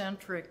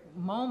Afrocentric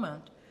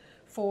moment,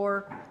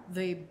 for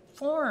the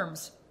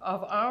forms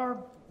of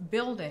our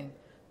building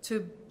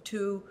to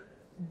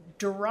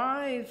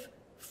derive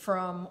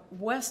from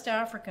West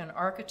African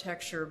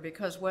architecture,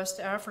 because West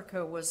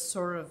Africa was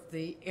sort of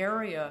the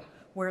area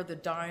where the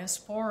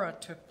diaspora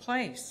took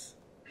place.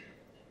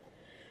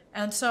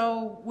 And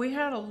so we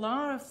had a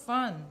lot of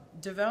fun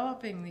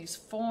developing these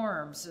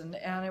forms, and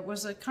it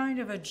was a kind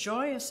of a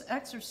joyous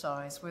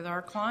exercise with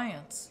our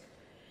clients.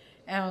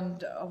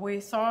 And we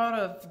thought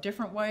of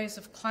different ways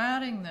of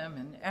cladding them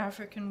in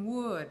African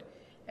wood,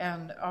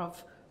 and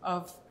of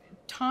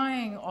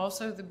tying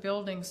also the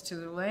buildings to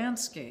the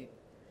landscape.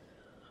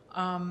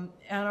 And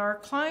our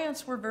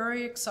clients were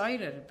very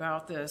excited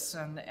about this,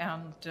 and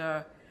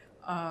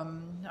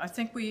I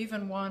think we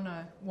even won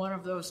one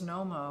of those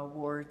NOMA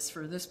awards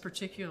for this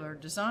particular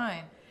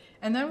design.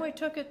 And then we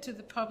took it to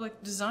the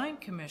Public Design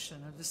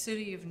Commission of the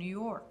City of New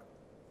York.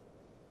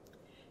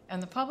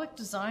 And the Public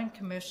Design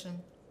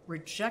Commission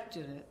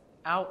rejected it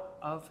out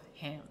of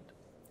hand.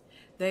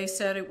 They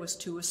said it was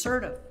too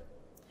assertive.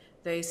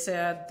 They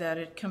said that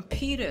it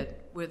competed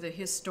with the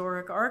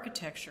historic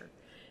architecture.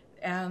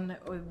 And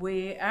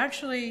we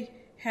actually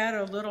had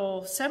a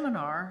little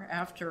seminar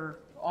after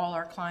all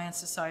our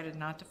clients decided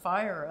not to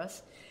fire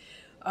us,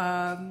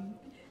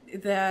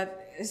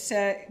 that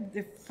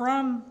said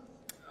from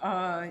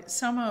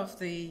some of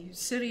the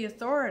city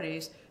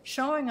authorities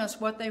showing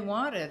us what they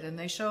wanted. And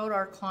they showed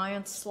our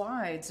clients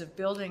slides of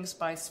buildings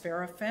by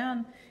Sfera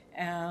Fenn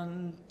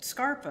and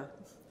Scarpa.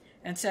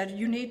 and said,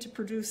 you need to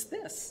produce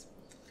this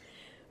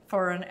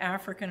for an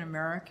African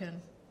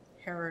American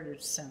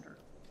Heritage Center.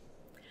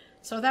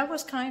 So that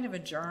was kind of a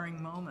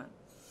jarring moment.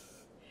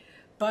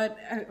 But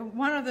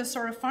one of the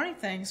sort of funny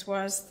things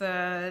was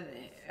that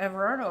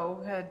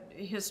Everardo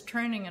his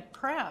training at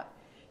Pratt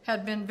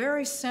had been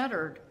very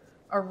centered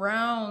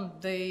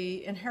around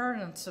the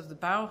inheritance of the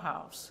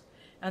Bauhaus.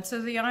 And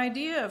so the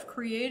idea of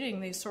creating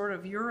these sort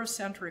of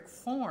Eurocentric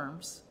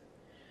forms,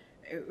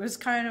 it was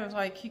kind of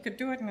like he could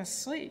do it in his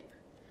sleep.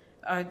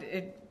 Well,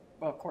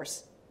 of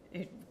course,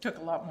 it took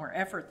a lot more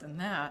effort than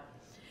that.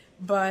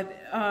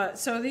 But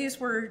so these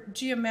were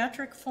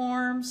geometric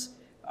forms.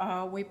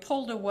 We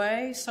pulled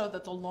away so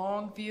that the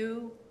long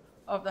view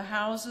of the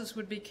houses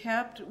would be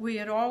kept. We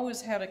had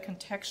always had a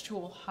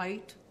contextual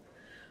height,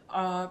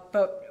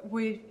 but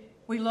we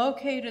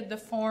located the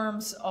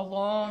forms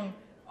along,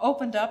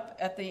 opened up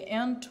at the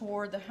end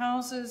toward the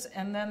houses,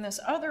 and then this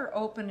other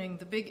opening,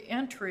 the big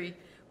entry,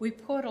 we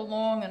put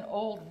along an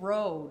old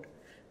road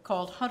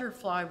called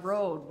Hunterfly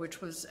Road,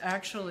 which was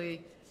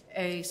actually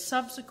a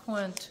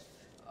subsequent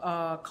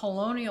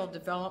colonial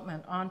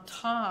development on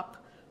top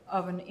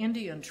of an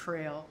Indian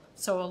trail.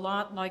 So a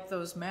lot like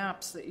those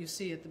maps that you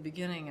see at the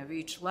beginning of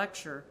each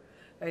lecture,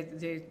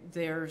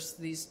 there's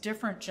these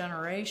different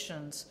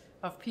generations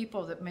of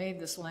people that made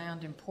this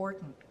land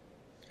important.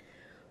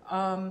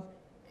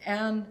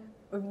 And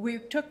we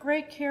took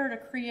great care to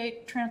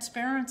create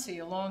transparency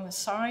along the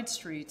side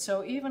street.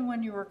 So even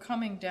when you were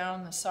coming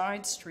down the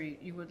side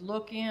street, you would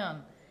look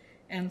in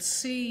and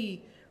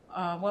see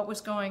what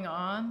was going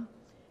on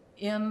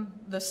in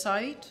the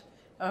site,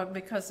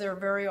 because there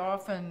very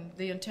often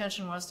the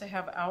intention was to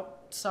have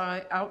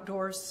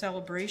outdoor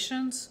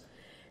celebrations.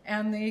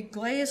 And the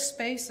glazed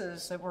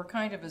spaces that were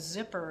kind of a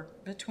zipper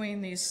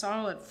between these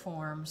solid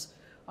forms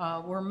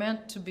were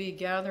meant to be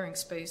gathering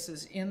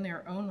spaces in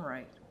their own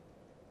right.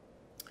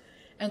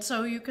 And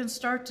so you can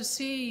start to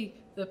see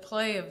the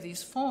play of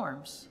these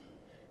forms.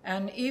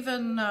 And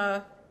even,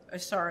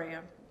 sorry, I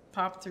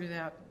popped through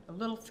that a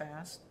little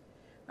fast.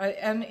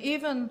 And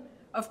even,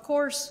 of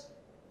course,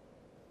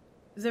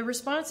 the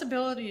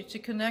responsibility to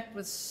connect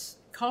with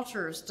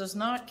cultures does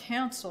not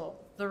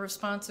cancel the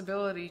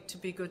responsibility to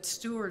be good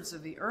stewards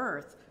of the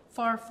earth.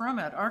 Far from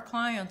it. Our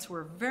clients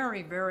were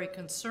very, very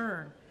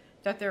concerned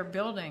that their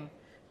building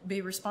be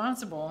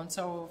responsible. And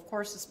so, of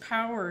course, it's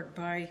powered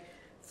by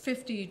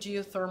 50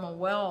 geothermal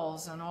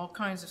wells and all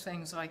kinds of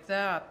things like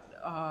that.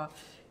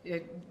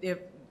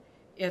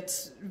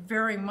 It's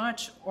very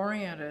much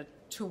oriented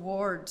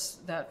towards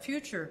that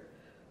future.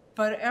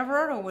 But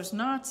Everardo was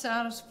not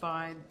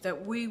satisfied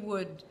that we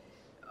would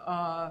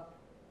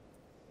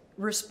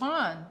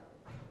respond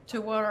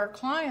to what our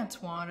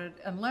clients wanted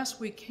unless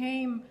we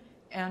came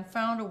and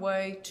found a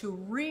way to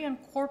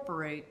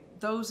reincorporate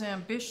those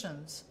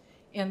ambitions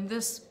in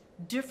this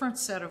different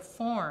set of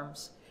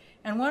forms.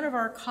 And one of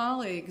our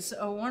colleagues,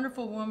 a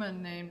wonderful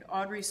woman named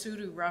Audrey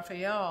Sudu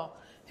Raphael,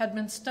 had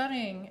been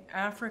studying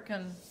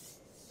African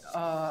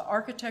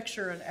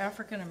architecture and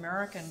African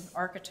American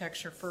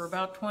architecture for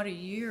about 20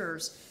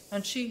 years.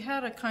 And she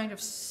had a kind of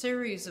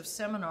series of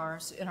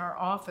seminars in our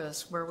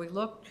office where we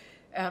looked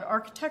at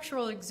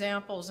architectural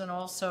examples and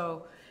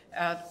also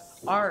at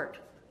art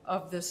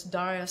of this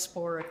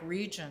diasporic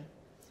region.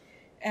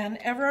 And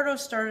Everardo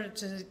started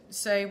to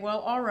say, well,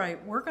 all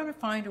right, we're going to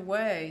find a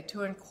way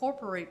to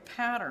incorporate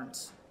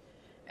patterns.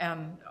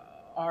 And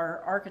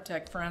our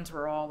architect friends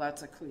were all,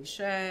 that's a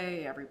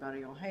cliche,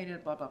 everybody will hate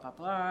it, blah, blah, blah,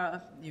 blah.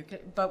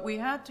 But we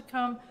had to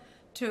come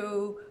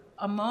to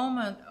a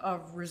moment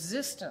of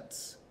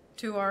resistance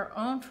to our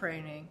own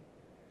training,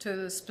 to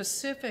the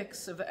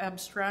specifics of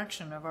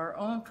abstraction of our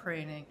own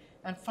training,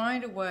 and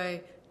find a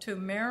way to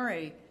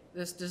marry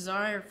this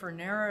desire for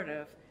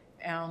narrative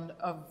and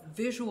of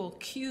visual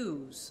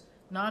cues,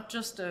 not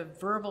just a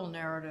verbal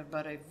narrative,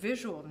 but a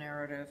visual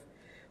narrative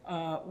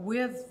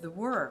with the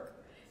work.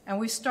 And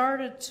we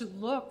started to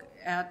look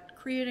at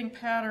creating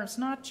patterns,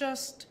 not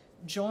just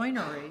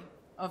joinery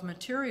of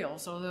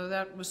materials, although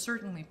that was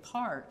certainly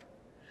part,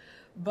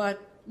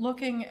 but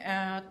looking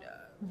at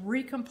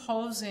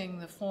recomposing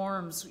the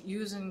forms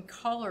using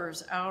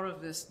colors out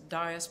of this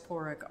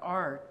diasporic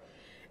art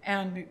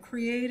and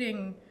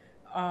creating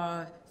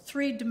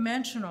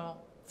three-dimensional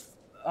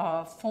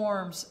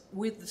forms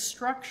with the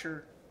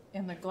structure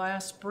in the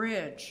glass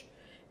bridge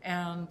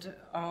and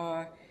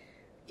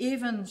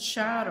even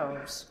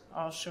shadows,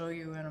 I'll show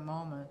you in a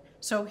moment.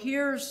 So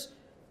here's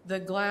the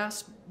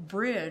glass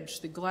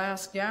bridge, the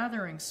glass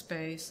gathering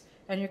space,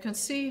 and you can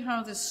see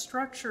how this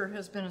structure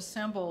has been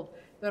assembled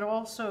that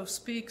also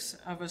speaks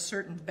of a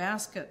certain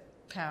basket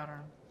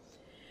pattern.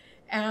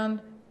 And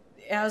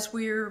as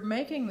we're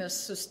making this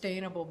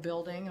sustainable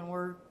building and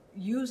we're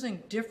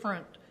using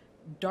different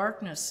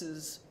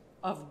darknesses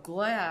of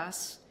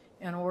glass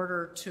in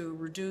order to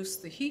reduce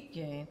the heat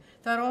gain,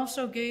 that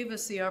also gave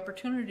us the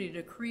opportunity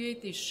to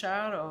create these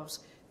shadows,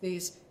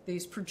 these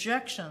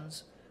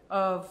projections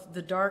of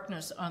the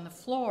darkness on the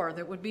floor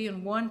that would be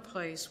in one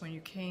place when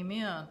you came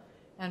in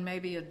and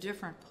maybe a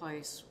different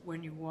place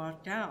when you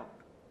walked out.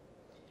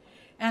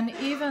 And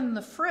even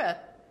the frit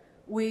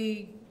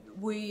we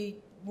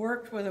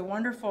worked with a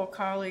wonderful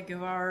colleague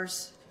of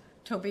ours,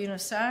 Tobina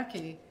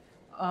Saki,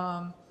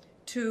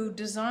 to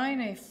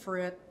design a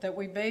frit that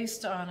we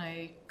based on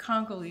a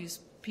Congolese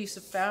piece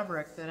of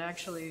fabric that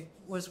actually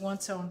was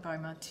once owned by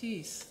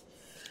Matisse.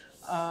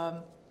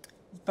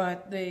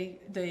 But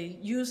they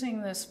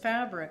using this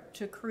fabric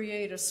to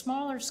create a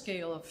smaller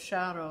scale of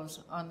shadows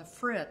on the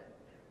frit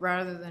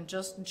rather than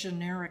just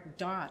generic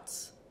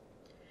dots.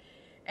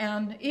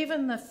 And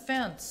even the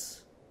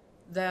fence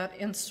that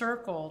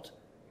encircled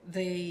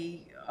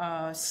the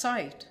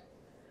site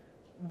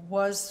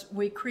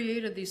we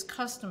created these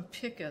custom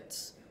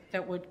pickets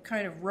that would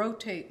kind of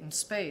rotate in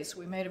space.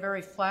 We made a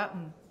very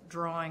flattened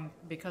drawing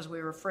because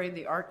we were afraid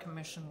the art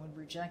commission would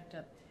reject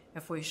it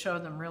if we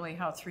showed them really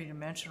how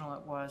three-dimensional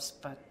it was,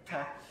 but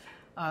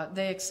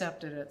they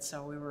accepted it,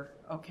 so we were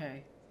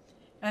okay.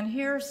 And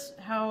here's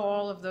how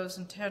all of those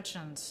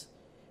intentions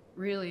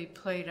really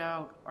played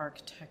out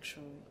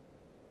architecturally.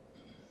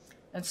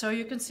 And so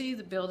you can see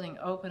the building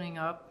opening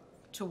up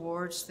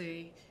towards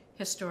the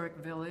historic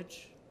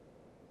village.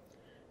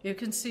 You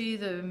can see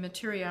the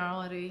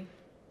materiality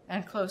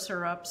and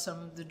closer up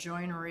some of the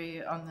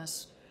joinery on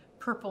this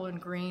purple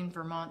and green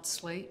Vermont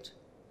slate.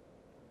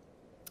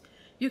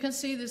 You can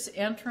see this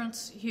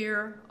entrance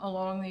here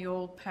along the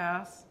old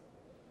path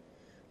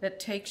that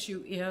takes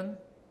you in,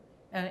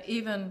 and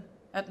even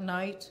at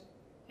night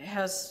it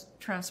has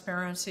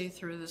transparency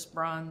through this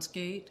bronze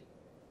gate.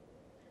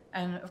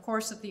 And of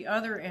course at the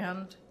other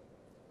end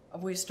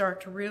we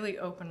start to really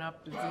open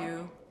up the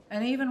view,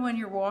 and even when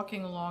you're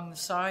walking along the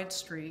side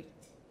street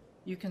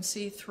you can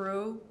see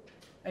through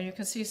and you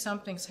can see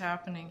something's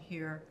happening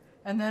here.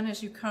 And then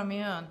as you come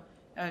in,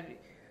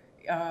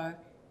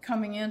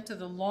 coming into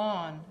the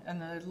lawn and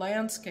the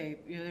landscape,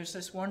 there's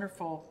this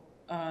wonderful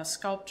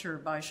sculpture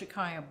by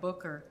Shekiah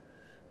Booker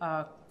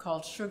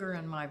called Sugar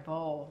in My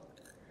Bowl.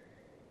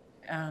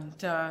 And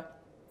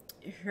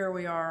here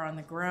we are on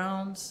the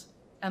grounds.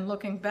 And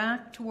looking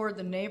back toward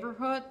the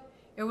neighborhood,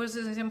 it was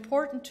as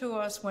important to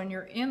us when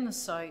you're in the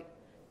site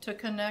to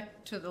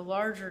connect to the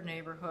larger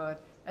neighborhood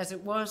as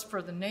it was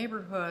for the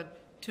neighborhood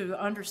to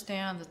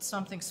understand that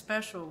something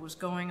special was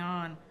going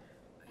on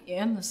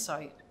in the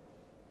site.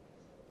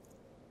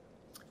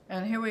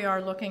 And here we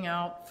are looking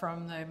out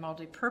from the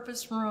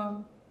multi-purpose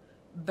room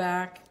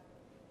back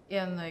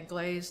in the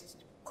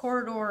glazed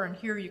corridor, and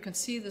here you can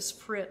see this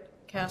frit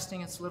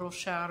casting its little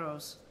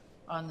shadows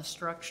on the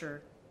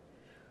structure.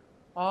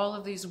 All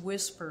of these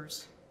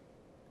whispers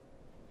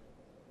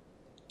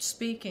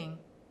speaking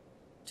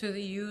to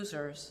the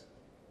users,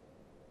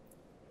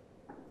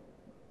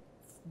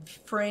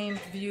 framed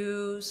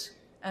views,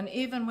 and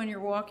even when you're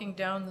walking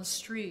down the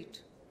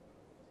street,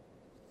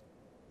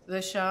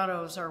 the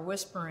shadows are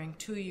whispering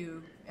to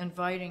you,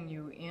 inviting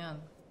you in.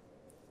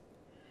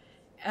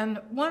 And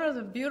one of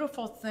the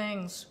beautiful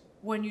things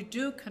when you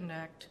do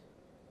connect,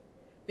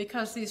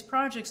 because these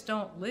projects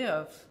don't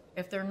live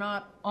if they're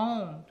not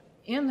owned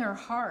in their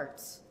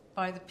hearts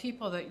by the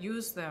people that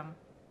use them,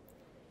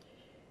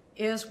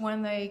 is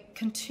when they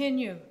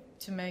continue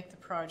to make the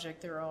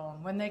project their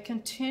own, when they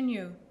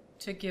continue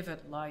to give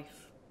it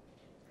life.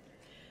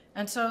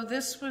 And so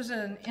this was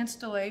an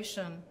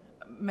installation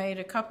made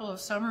a couple of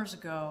summers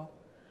ago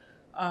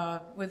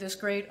with this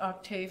great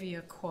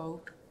Octavia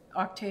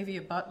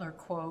Butler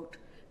quote,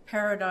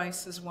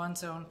 "Paradise is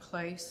one's own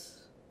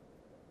place,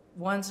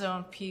 one's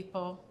own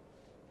people,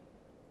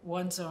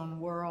 one's own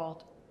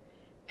world."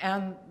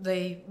 And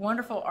the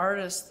wonderful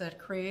artist that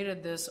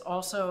created this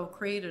also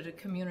created a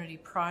community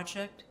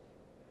project.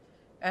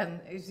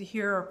 And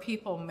here are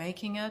people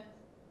making it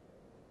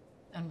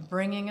and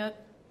bringing it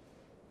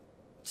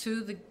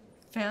to the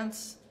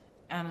fence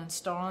and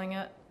installing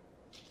it.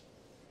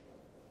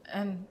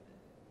 And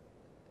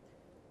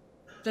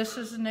this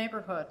is the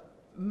neighborhood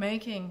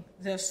making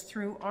this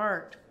through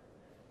art,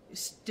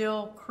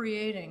 still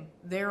creating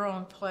their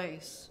own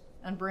place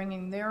and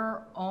bringing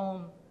their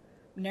own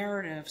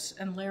narratives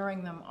and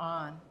layering them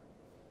on.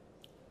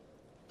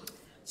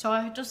 So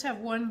I just have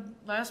one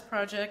last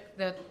project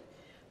that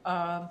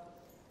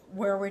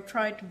where we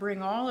tried to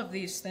bring all of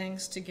these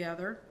things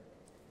together.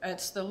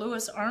 It's the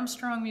Louis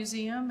Armstrong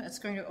Museum. It's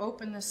going to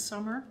open this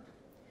summer.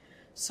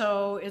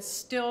 So it's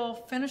still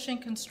finishing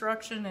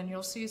construction, and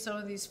you'll see some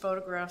of these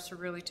photographs are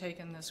really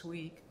taken this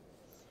week.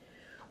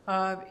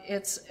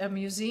 It's a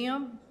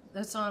museum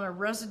that's on a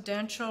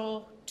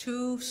residential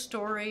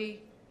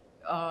 2-story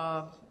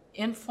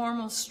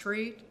informal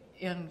street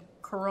in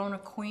Corona,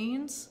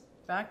 Queens,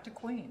 back to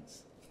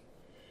Queens.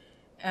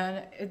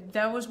 And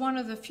that was one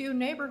of the few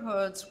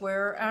neighborhoods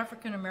where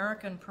African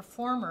American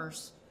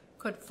performers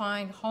could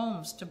find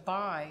homes to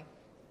buy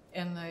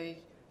in the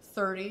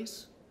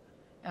 30s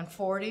and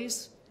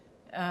 40s.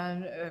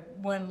 And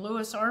when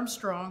Louis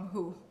Armstrong,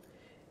 who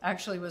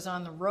actually was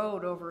on the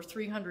road over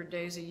 300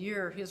 days a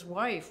year, his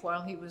wife,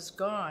 while he was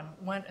gone,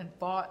 went and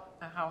bought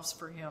a house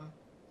for him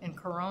in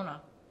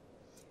Corona.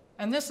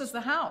 And this is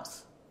the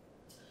house.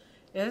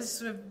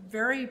 It's a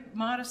very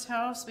modest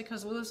house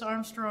because Louis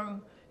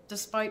Armstrong,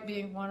 despite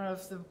being one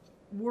of the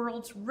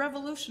world's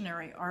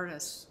revolutionary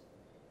artists,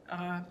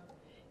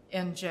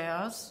 in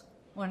jazz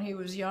when he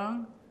was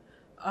young,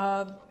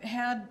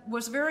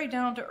 was very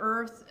down to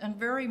earth and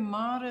very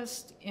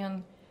modest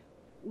in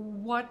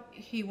what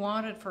he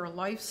wanted for a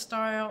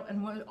lifestyle,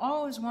 and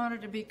always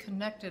wanted to be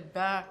connected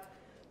back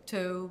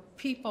to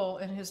people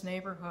in his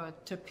neighborhood,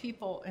 to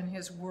people in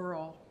his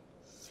world.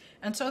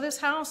 And so this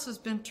house has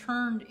been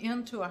turned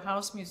into a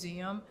house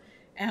museum,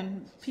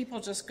 and people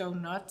just go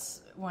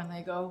nuts when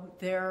they go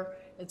there.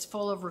 It's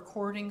full of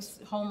recordings,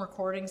 home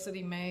recordings that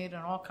he made,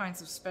 and all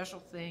kinds of special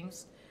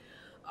things.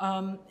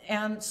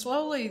 And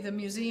slowly the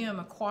museum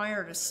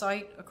acquired a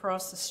site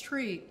across the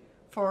street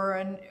for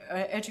an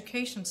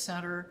education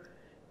center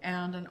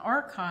and an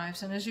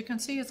archives. And as you can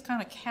see, it's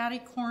kind of catty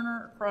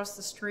corner across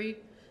the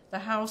street. The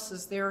house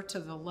is there to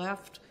the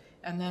left,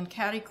 and then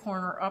catty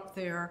corner up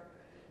there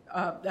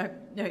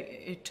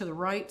to the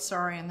right,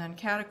 sorry, and then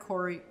catty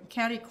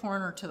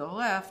corner to the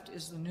left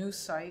is the new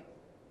site.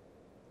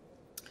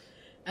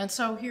 And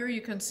so here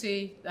you can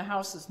see the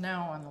house is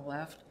now on the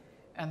left,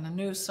 and the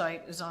new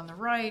site is on the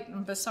right.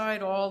 And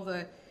beside all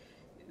the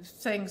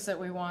things that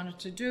we wanted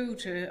to do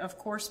to, of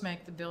course,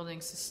 make the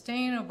building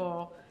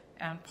sustainable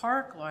and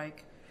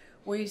park-like,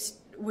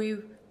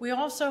 we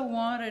also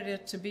wanted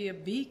it to be a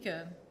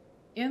beacon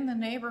in the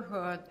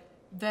neighborhood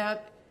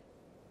that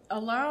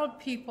allowed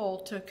people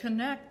to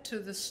connect to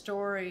the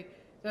story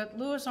that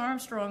Louis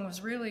Armstrong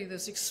was really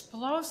this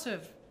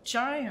explosive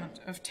giant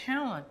of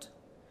talent.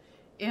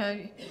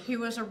 And he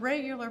was a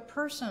regular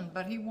person,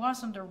 but he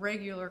wasn't a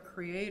regular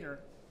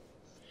creator.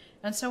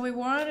 And so we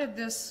wanted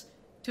this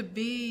to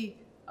be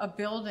a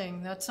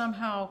building that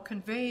somehow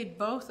conveyed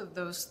both of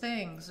those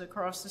things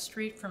across the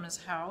street from his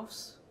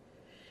house,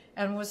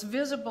 and was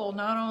visible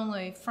not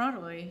only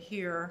frontally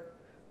here,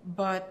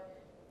 but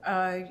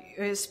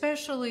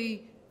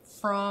especially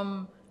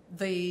from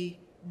the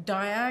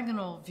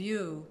diagonal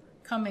view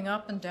coming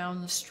up and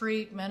down the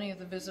street. Many of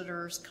the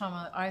visitors come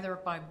either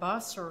by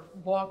bus or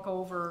walk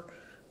over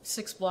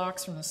 6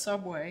 blocks from the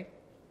subway.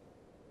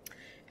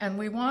 And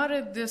we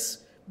wanted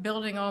this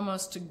building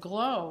almost to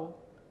glow,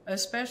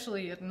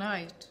 especially at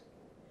night.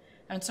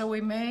 And so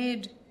we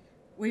made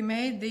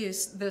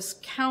this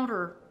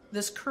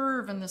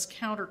curve and this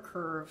counter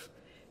curve.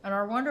 And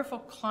our wonderful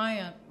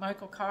client,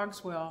 Michael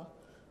Cogswell,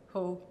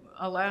 who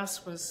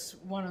alas was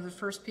one of the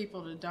first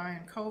people to die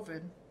in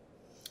COVID,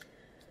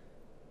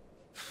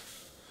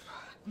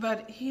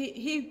 but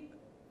he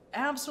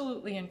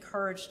absolutely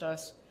encouraged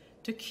us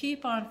to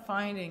keep on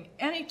finding,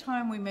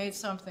 anytime we made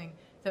something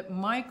that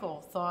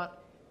Michael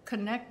thought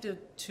connected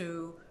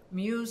to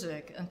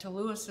music and to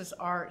Louis's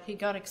art, he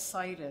got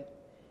excited,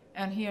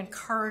 and he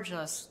encouraged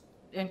us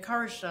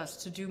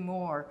to do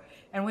more.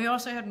 And we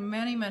also had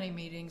many, many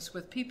meetings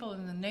with people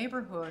in the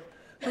neighborhood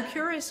who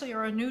curiously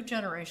are a new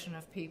generation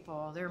of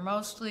people. They're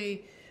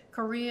mostly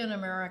Korean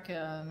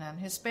American and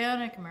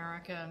Hispanic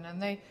American,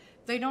 and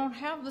they don't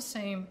have the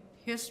same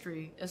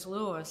history as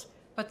Louis,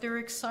 but they're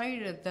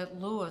excited that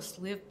Louis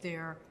lived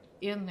there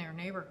in their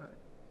neighborhood.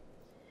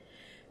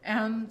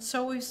 And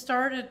so we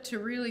started to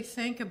really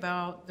think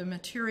about the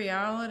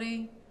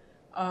materiality,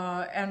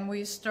 and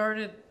we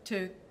started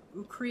to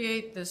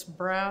create this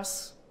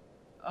brass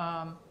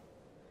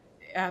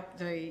at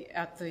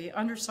the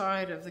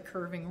underside of the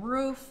curving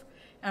roof,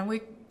 and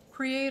we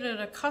created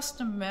a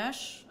custom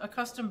mesh, a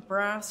custom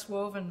brass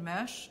woven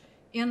mesh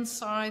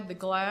inside the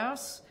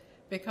glass,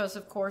 because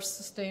of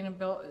course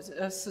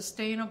a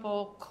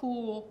sustainable,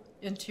 cool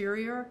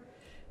interior,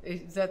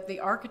 that the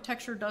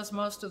architecture does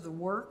most of the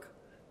work,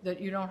 that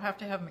you don't have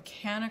to have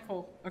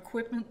mechanical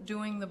equipment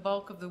doing the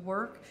bulk of the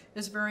work,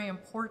 is very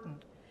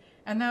important.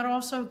 And that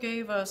also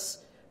gave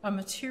us a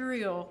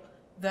material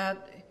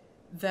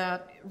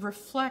that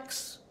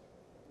reflects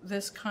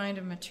this kind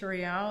of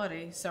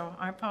materiality. So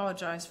I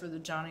apologize for the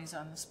Johnny's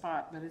on the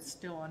spot, but it's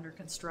still under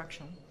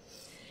construction.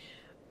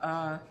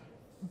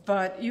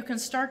 But you can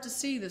start to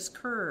see this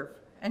curve,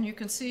 and you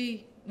can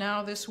see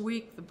now this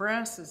week the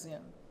brass is in.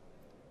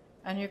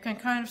 And you can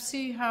kind of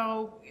see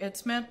how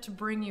it's meant to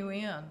bring you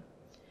in.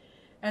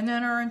 And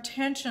then our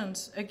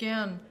intentions,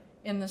 again,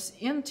 in this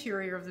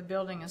interior of the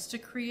building is to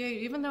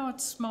create, even though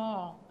it's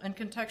small and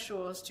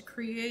contextual, is to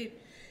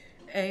create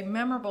a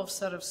memorable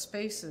set of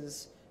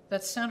spaces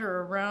that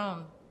center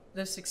around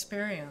this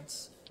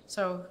experience.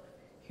 So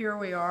here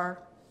we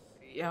are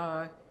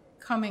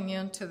coming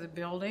into the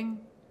building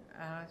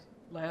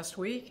last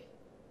week,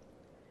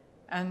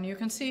 and you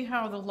can see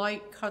how the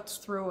light cuts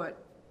through it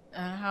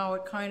and how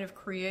it kind of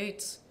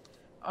creates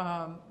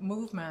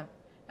movement.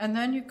 And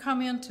then you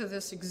come into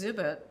this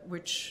exhibit,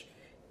 which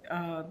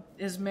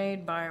is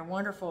made by a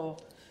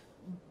wonderful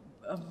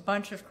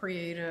bunch of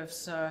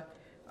creatives,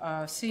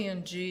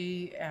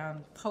 C&G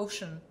and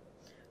Potion,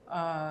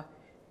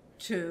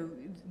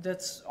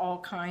 that's all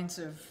kinds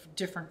of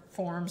different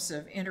forms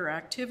of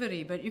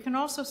interactivity. But you can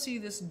also see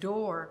this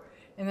door,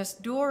 and this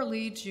door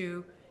leads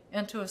you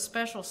into a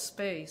special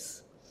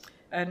space.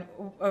 And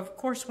of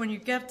course, when you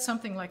get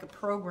something like a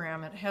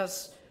program, it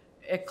has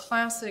a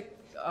classic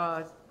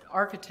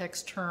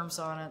architect's terms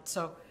on it.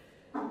 So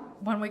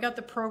when we got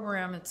the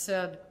program, it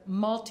said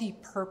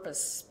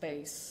multi-purpose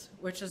space,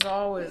 which is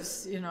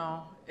always, you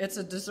know, it's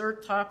a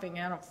dessert topping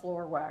and a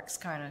floor wax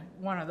kind of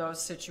one of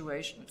those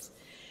situations.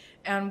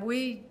 And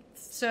we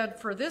said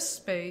for this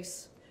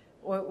space,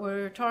 we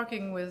were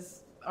talking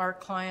with our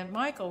client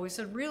Michael, we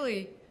said,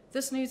 really,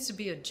 this needs to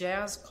be a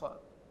jazz club.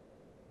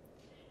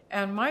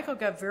 And Michael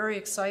got very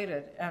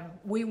excited, and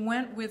we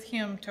went with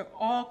him to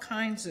all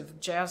kinds of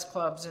jazz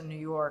clubs in New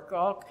York,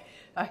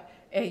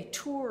 a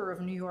tour of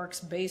New York's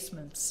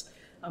basements,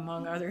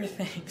 among other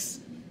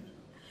things.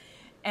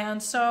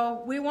 And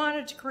so we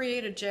wanted to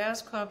create a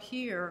jazz club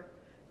here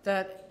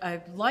that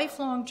a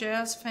lifelong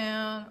jazz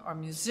fan or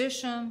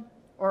musician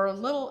or a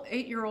little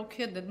 8-year-old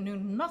kid that knew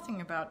nothing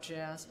about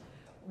jazz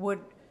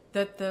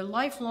that the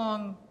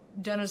lifelong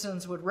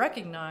denizens would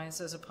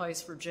recognize as a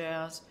place for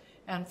jazz.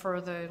 And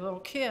for the little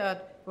kid,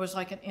 it was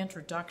like an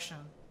introduction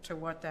to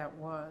what that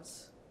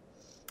was.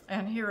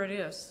 And here it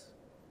is,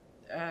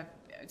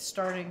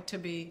 starting to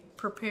be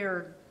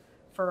prepared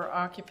for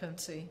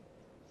occupancy.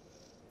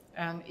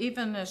 And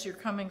even as you're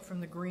coming from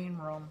the green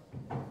room,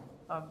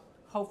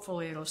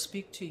 hopefully it'll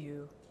speak to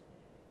you.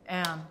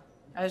 And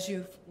as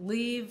you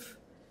leave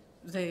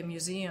the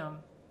museum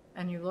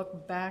and you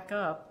look back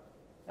up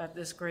at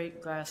this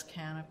great glass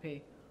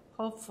canopy,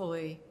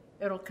 hopefully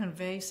it'll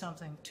convey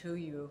something to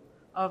you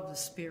of the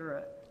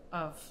spirit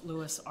of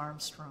Louis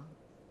Armstrong.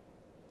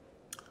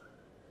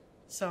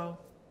 So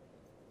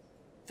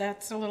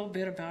that's a little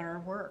bit about our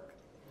work,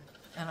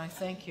 and I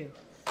thank you.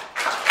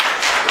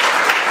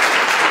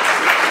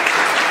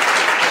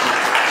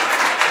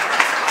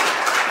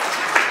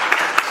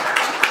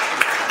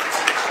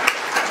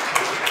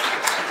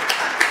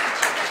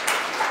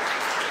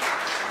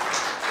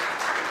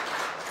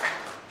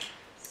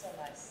 So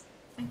nice.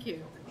 Thank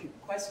you.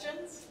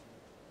 Questions?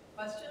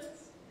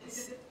 Questions?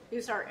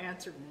 He's our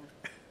answer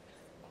man.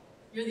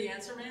 You're the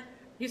answer man?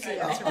 He's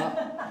the answer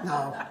man.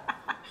 No.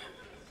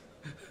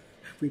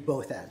 We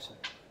both answer.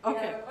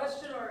 Okay. Yeah,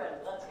 question already.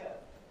 Let's go.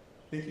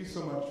 Thank you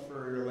so much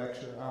for your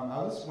lecture. I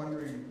was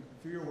wondering,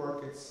 through your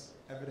work, it's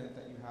evident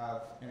that you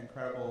have an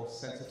incredible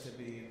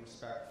sensitivity and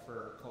respect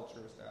for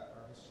cultures that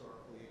are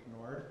historically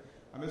ignored.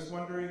 I'm just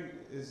wondering,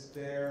 is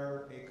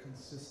there a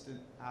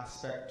consistent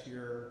aspect to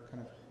your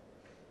kind of,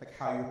 like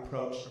how you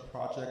approach a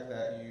project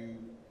that you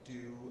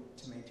do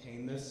to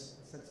maintain this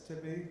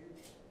sensitivity?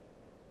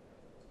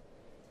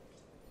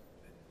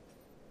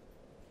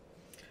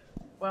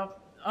 Well,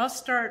 I'll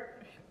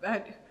start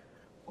at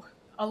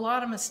a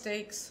lot of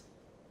mistakes.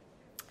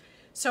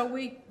 So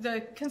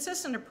the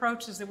consistent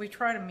approach is that we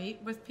try to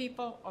meet with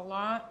people a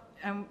lot,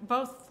 and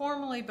both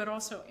formally but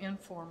also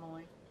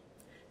informally.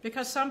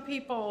 Because some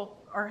people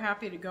are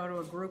happy to go to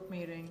a group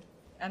meeting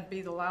and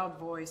be the loud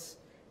voice,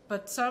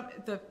 but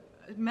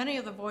many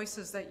of the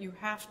voices that you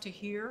have to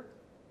hear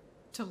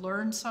to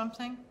learn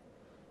something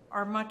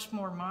are much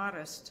more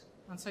modest,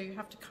 and so you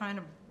have to kind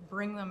of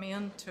bring them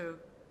into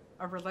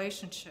a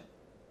relationship.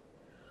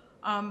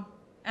 And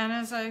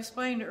as I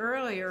explained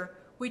earlier,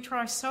 we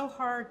try so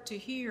hard to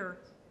hear,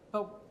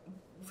 but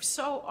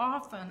so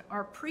often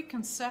our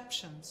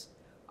preconceptions,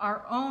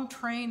 our own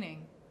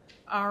training,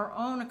 our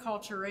own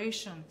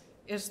acculturation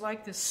is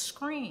like this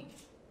screen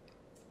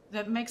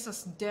that makes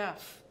us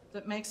deaf,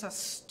 that makes us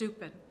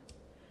stupid.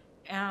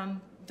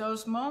 And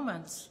those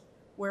moments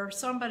where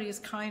somebody is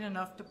kind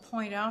enough to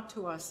point out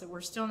to us that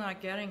we're still not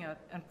getting it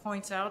and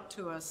points out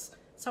to us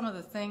some of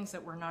the things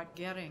that we're not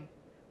getting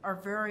are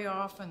very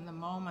often the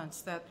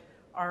moments that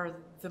are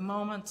the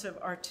moments of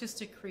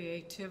artistic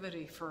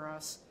creativity for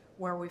us,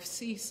 where we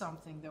see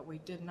something that we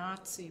did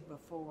not see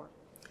before.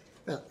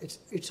 Well,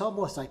 it's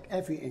almost like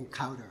every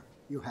encounter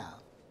you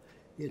have.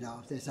 You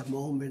know, there's a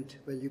moment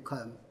when you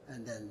come,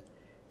 and then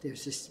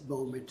there's this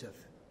moment of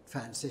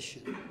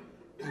transition.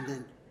 And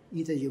then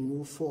either you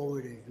move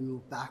forward or you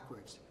move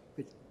backwards.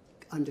 But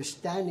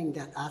understanding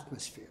that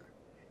atmosphere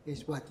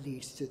is what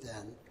leads to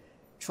then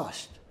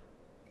trust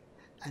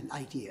and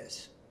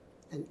ideas.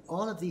 And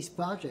all of these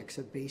projects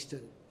are based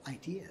on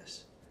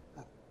ideas.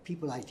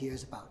 People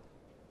ideas about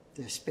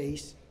their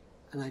space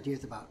and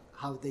ideas about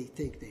how they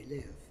think they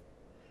live.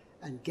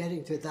 And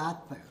getting to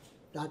that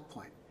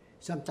point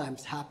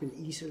sometimes happen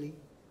easily,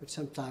 but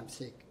sometimes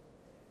take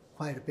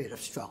quite a bit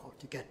of struggle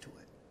to get to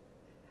it.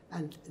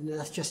 And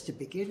that's just the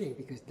beginning,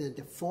 because then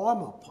the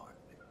formal part,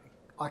 the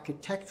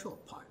architectural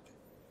part,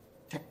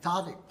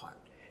 tectonic part,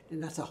 then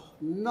that's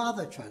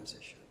another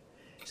transition.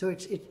 So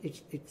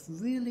it's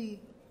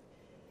really,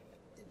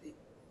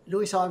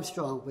 Louis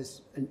Armstrong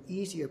was an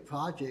easier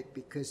project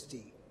because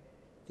the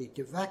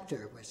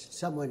director was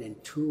someone in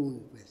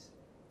tune with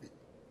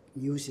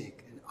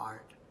music and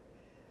art.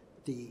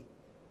 The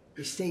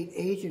state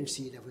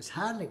agency that was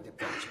handling the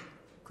project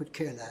could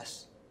care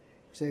less.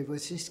 So it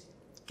was just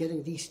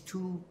getting these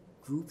two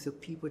groups of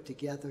people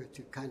together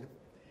to kind of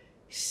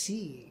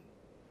see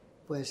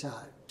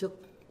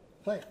took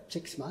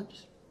 6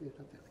 months?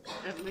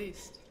 At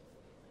least.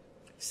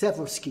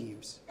 Several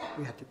schemes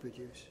we had to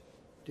produce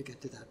to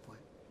get to that point.